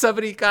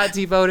somebody got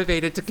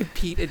demotivated to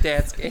compete in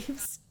dance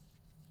games.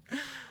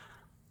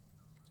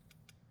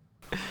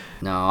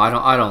 No,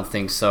 I don't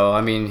think so.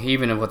 I mean,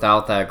 even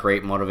without that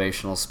great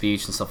motivational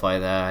speech and stuff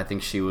like that, I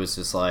think she was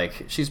just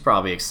like, she's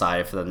probably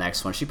excited for the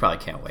next one. She probably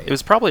can't wait. It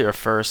was probably her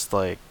first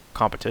like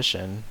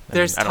competition.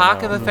 There's I don't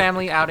talk know. of a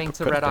family outing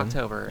to Could've Red been.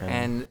 October, Yeah.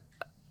 and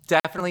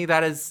definitely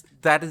that is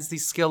the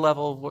skill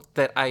level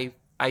that I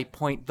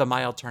point the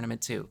Mild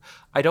tournament to.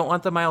 I don't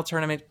want the Mild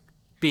tournament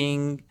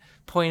being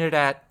pointed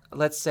at,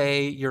 let's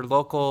say, your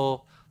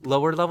local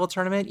lower level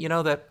tournament. You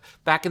know that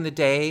back in the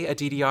day, a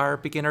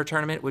DDR beginner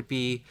tournament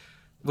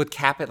would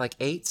cap at like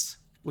 8s,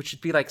 which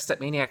would be like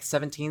Stepmaniac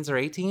 17s or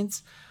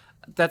 18s.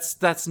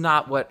 That's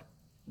not what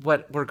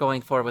we're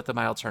going for with the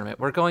Mild tournament.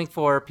 We're going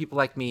for people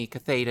like me,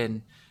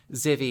 Cathaden,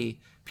 Zivy,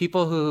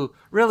 people who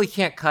really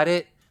can't cut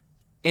it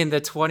in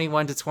the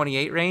 21 to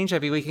 28 range. I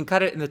mean, we can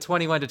cut it in the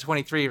 21 to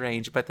 23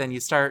 range, but then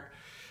you start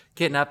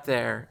getting up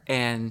there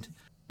and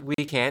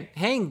we can't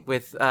hang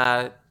with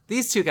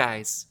these two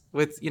guys,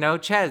 with, you know,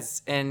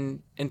 Ches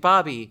and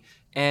Bobby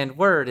and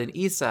Word and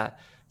Issa.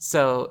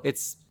 So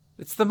it's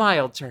the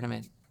Mild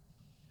tournament.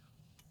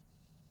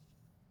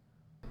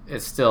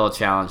 It's still a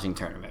challenging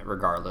tournament,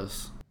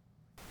 regardless.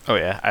 Oh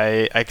yeah,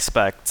 I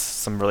expect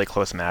some really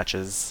close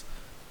matches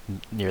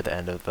near the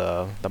end of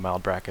the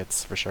Mild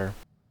brackets for sure.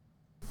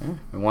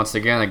 And once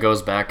again, it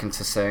goes back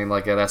into saying,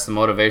 like, that's the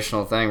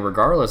motivational thing.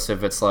 Regardless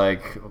if it's,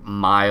 like,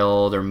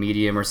 mild or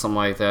medium or something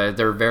like that,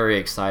 they're very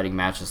exciting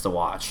matches to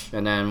watch.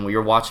 And then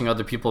you're watching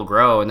other people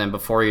grow, and then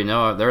before you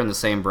know it, they're in the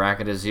same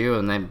bracket as you,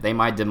 and they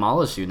might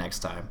demolish you next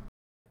time.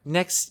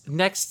 Next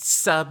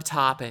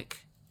subtopic,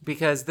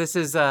 because this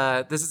is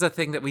a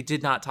thing that we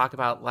did not talk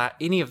about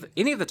any of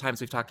the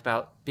times we've talked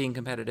about being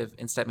competitive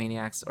in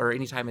Stepmaniacs, or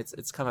any time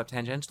it's come up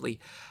tangentially.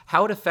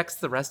 How it affects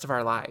the rest of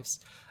our lives.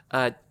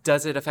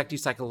 Does it affect you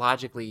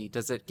psychologically?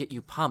 Does it get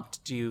you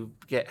pumped? Do you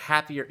get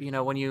happier? You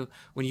know, when you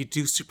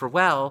do super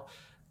well.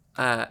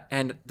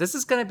 And this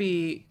is going to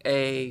be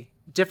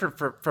different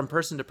from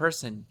person to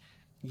person.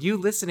 You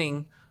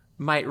listening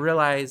might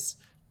realize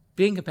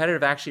being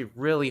competitive actually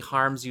really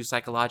harms you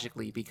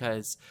psychologically,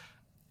 because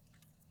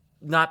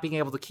not being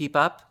able to keep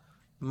up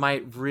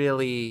might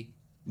really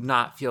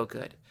not feel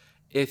good.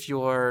 If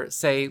you're,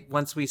 say,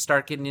 once we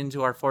start getting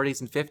into our 40s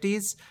and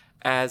 50s,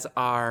 as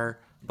our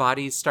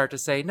bodies start to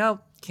say, no,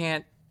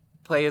 can't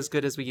play as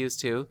good as we used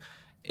to,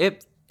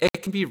 it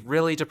can be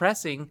really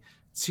depressing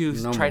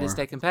to try to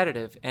stay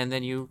competitive. And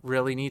then you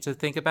really need to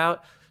think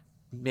about,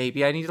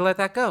 maybe I need to let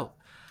that go.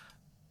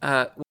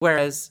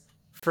 Whereas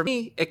for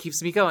me, it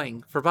keeps me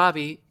going. For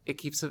Bobby, it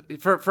keeps,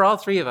 for all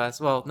three of us,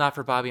 well, not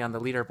for Bobby on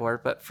the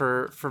leaderboard, but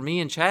for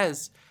me and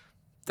Ches,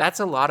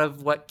 that's a lot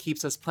of what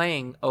keeps us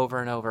playing over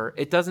and over.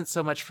 It doesn't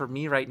so much for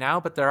me right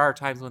now, but there are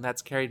times when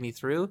that's carried me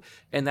through,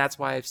 and that's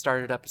why I've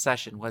started up a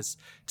session, was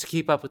to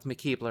keep up with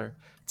McKeebler,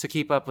 to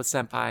keep up with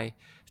Senpai,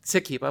 to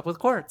keep up with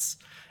Quartz.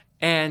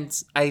 And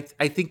I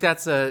think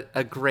that's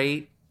a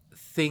great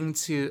thing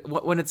to,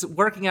 when it's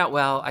working out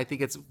well, I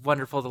think it's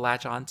wonderful to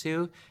latch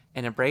onto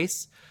and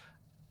embrace.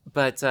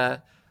 But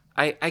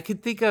I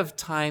could think of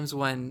times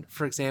when,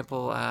 for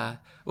example,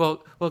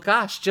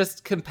 gosh,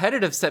 just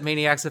competitive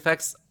Stepmaniacs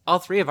affects all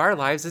three of our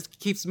lives. It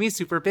keeps me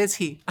super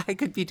busy. I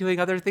could be doing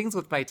other things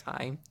with my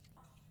time.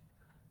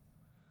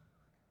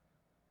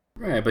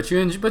 Right, but you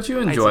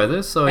enjoy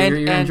this, so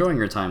you're enjoying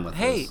your time with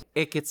hey, this.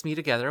 it gets me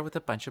together with a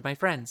bunch of my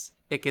friends.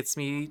 It gets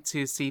me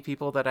to see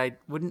people that I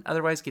wouldn't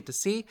otherwise get to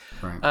see.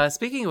 Right.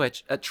 Speaking of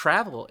which,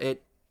 travel,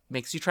 it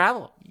makes you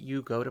travel.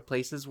 You go to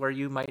places where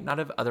you might not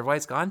have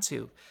otherwise gone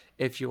to.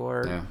 If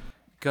you're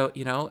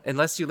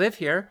unless you live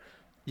here,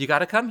 you got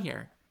to come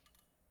here,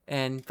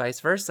 and vice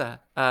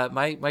versa.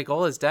 My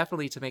goal is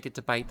definitely to make it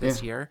to Bite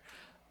this year.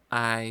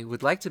 I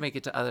would like to make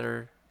it to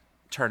other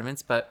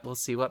tournaments, but we'll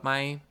see what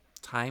my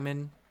time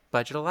and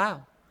budget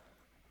allow.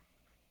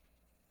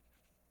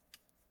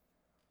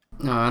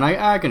 No, and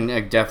I can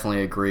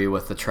definitely agree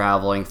with the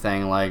traveling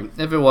thing. Like,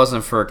 if it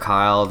wasn't for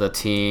Kyle, the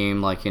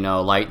team, like, you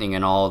know, Lightning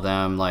and all of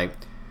them, like,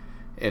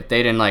 if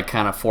they didn't, like,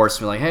 kind of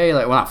force me, like, hey,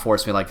 like, well, not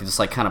force me, like, just,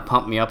 like, kind of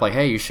pump me up, like,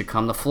 hey, you should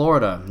come to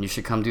Florida, you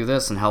should come do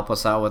this and help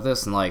us out with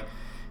this, and, like,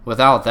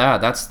 without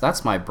that,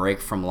 that's my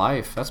break from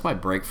life. That's my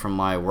break from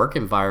my work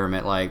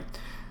environment. Like,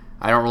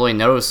 I don't really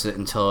notice it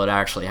until it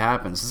actually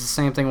happens. It's the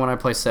same thing when I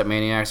play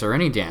Stepmaniacs or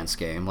any dance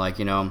game. Like,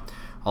 you know,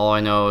 all I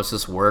know is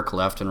just work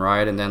left and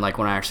right, and then, like,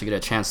 when I actually get a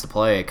chance to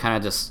play, it kind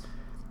of just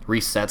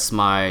resets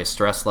my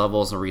stress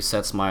levels and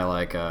resets my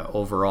like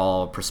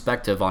overall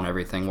perspective on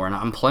everything. Where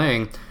I'm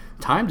playing,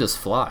 time just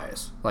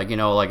flies. Like, you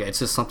know, like it's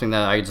just something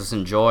that I just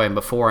enjoy. And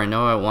before I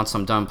know it, once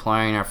I'm done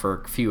playing, after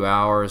a few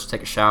hours,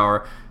 take a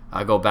shower,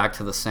 I go back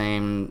to the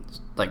same,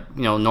 like,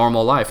 you know,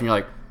 normal life. And you're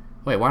like,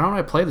 wait, why don't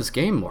I play this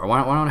game more?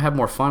 Why don't I have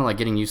more fun, like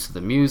getting used to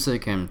the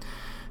music and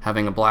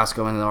having a blast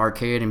going to the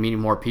arcade and meeting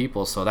more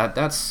people? So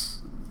that's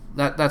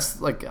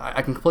like,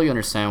 I can completely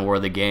understand where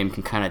the game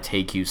can kind of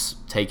take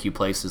you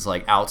places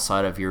like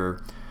outside of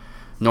your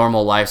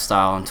normal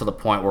lifestyle, and to the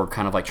point where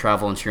kind of like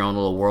travel into your own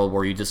little world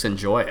where you just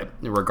enjoy it,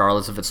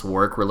 regardless if it's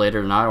work related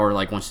or not. Or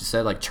like once you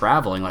said, like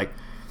traveling, like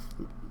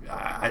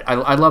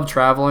I love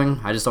traveling.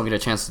 I just don't get a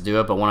chance to do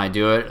it, but when I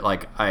do it,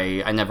 like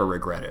I never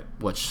regret it,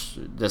 which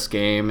this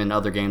game and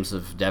other games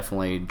have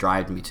definitely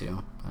driven me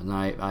to, and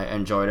I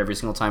enjoy it every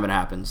single time it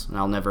happens, and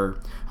I'll never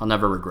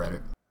regret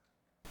it.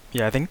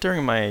 Yeah, I think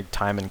during my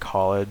time in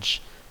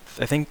college,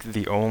 I think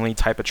the only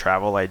type of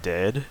travel I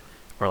did,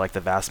 or like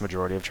the vast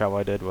majority of travel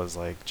I did, was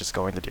like just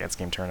going to dance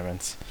game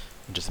tournaments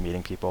and just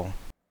meeting people.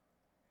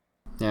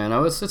 Yeah,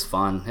 no, it's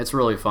fun. It's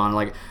really fun.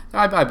 Like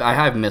I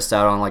have missed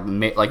out on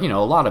like you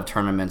know, a lot of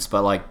tournaments,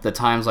 but like the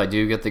times I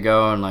do get to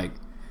go, and like,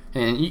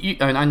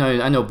 and I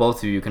know both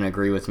of you can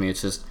agree with me.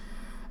 It's just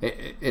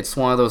it's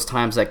one of those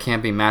times that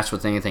can't be matched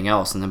with anything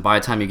else. And then by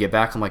the time you get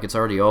back, I'm like, it's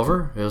already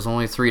over. It was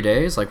only 3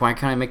 days. Like, why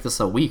can't I make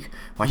this a week?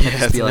 Why can't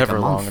this be like a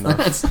month? Long enough.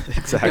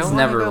 Exactly. You don't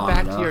never want to go long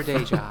back enough. to your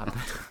day job.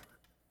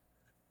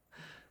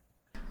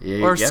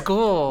 Yeah, Or yep.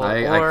 school,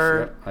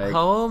 or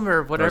home,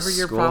 or whatever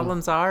your school.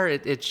 problems are.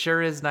 It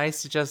sure is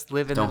nice to just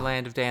live in the Don't-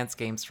 land of dance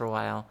games for a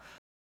while.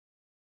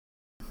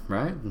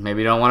 Right?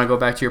 Maybe you don't want to go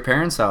back to your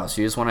parents' house.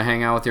 You just want to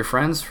hang out with your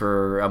friends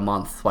for a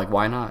month. Like,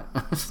 why not?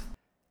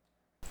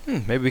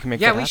 Maybe we can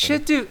make Yeah, that we happen.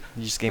 should do.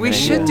 You just gave We me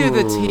an should idea.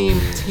 do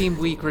the team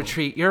week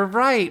retreat. You're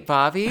right,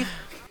 Bobby.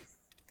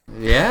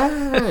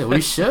 Yeah, we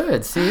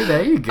should. See,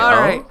 there you go. All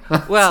right.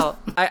 Well,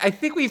 I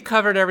think we've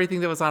covered everything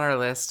that was on our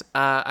list.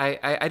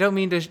 I don't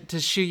mean to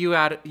shoo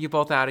you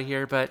both out of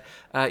here, but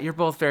you're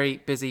both very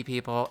busy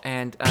people,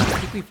 and I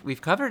think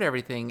we've covered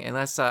everything.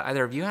 Unless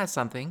either of you has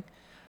something.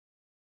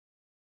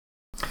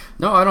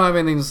 No, I don't have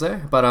anything to say.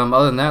 But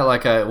other than that,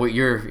 like,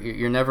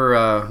 you're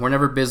never we're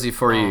never busy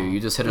for you. You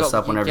just hit us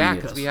up whenever you yeah, need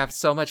because us. we have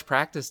so much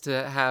practice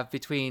to have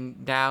between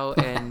now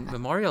and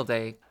Memorial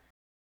Day.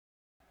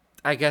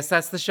 I guess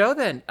that's the show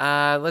then.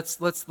 Let's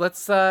what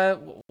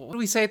do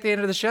we say at the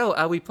end of the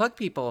show? We plug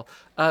people.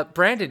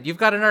 Brandon, you've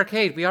got an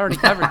arcade. We already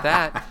covered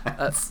that.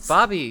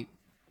 Bobby,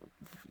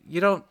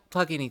 you don't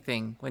plug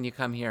anything when you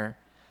come here.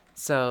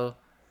 So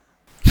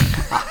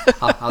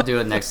I'll do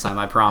it next time.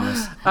 I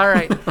promise. all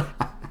right.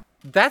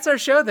 That's our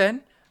show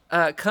then.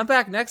 Come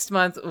back next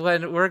month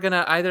when we're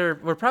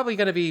probably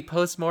gonna be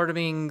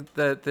post-morteming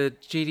the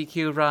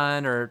GDQ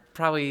run, or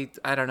probably,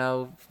 I don't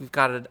know, we've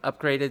got an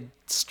upgraded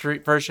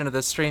version of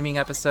the streaming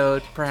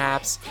episode,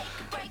 perhaps.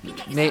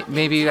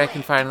 Maybe I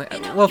can finally,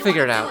 we'll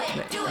figure it out.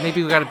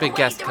 Maybe we got a big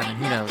guest coming,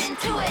 who knows.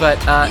 But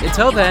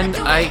until then,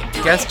 I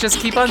guess just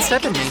keep on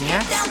stepping,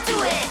 maniacs. Down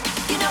to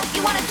it. You know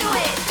you wanna do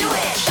it.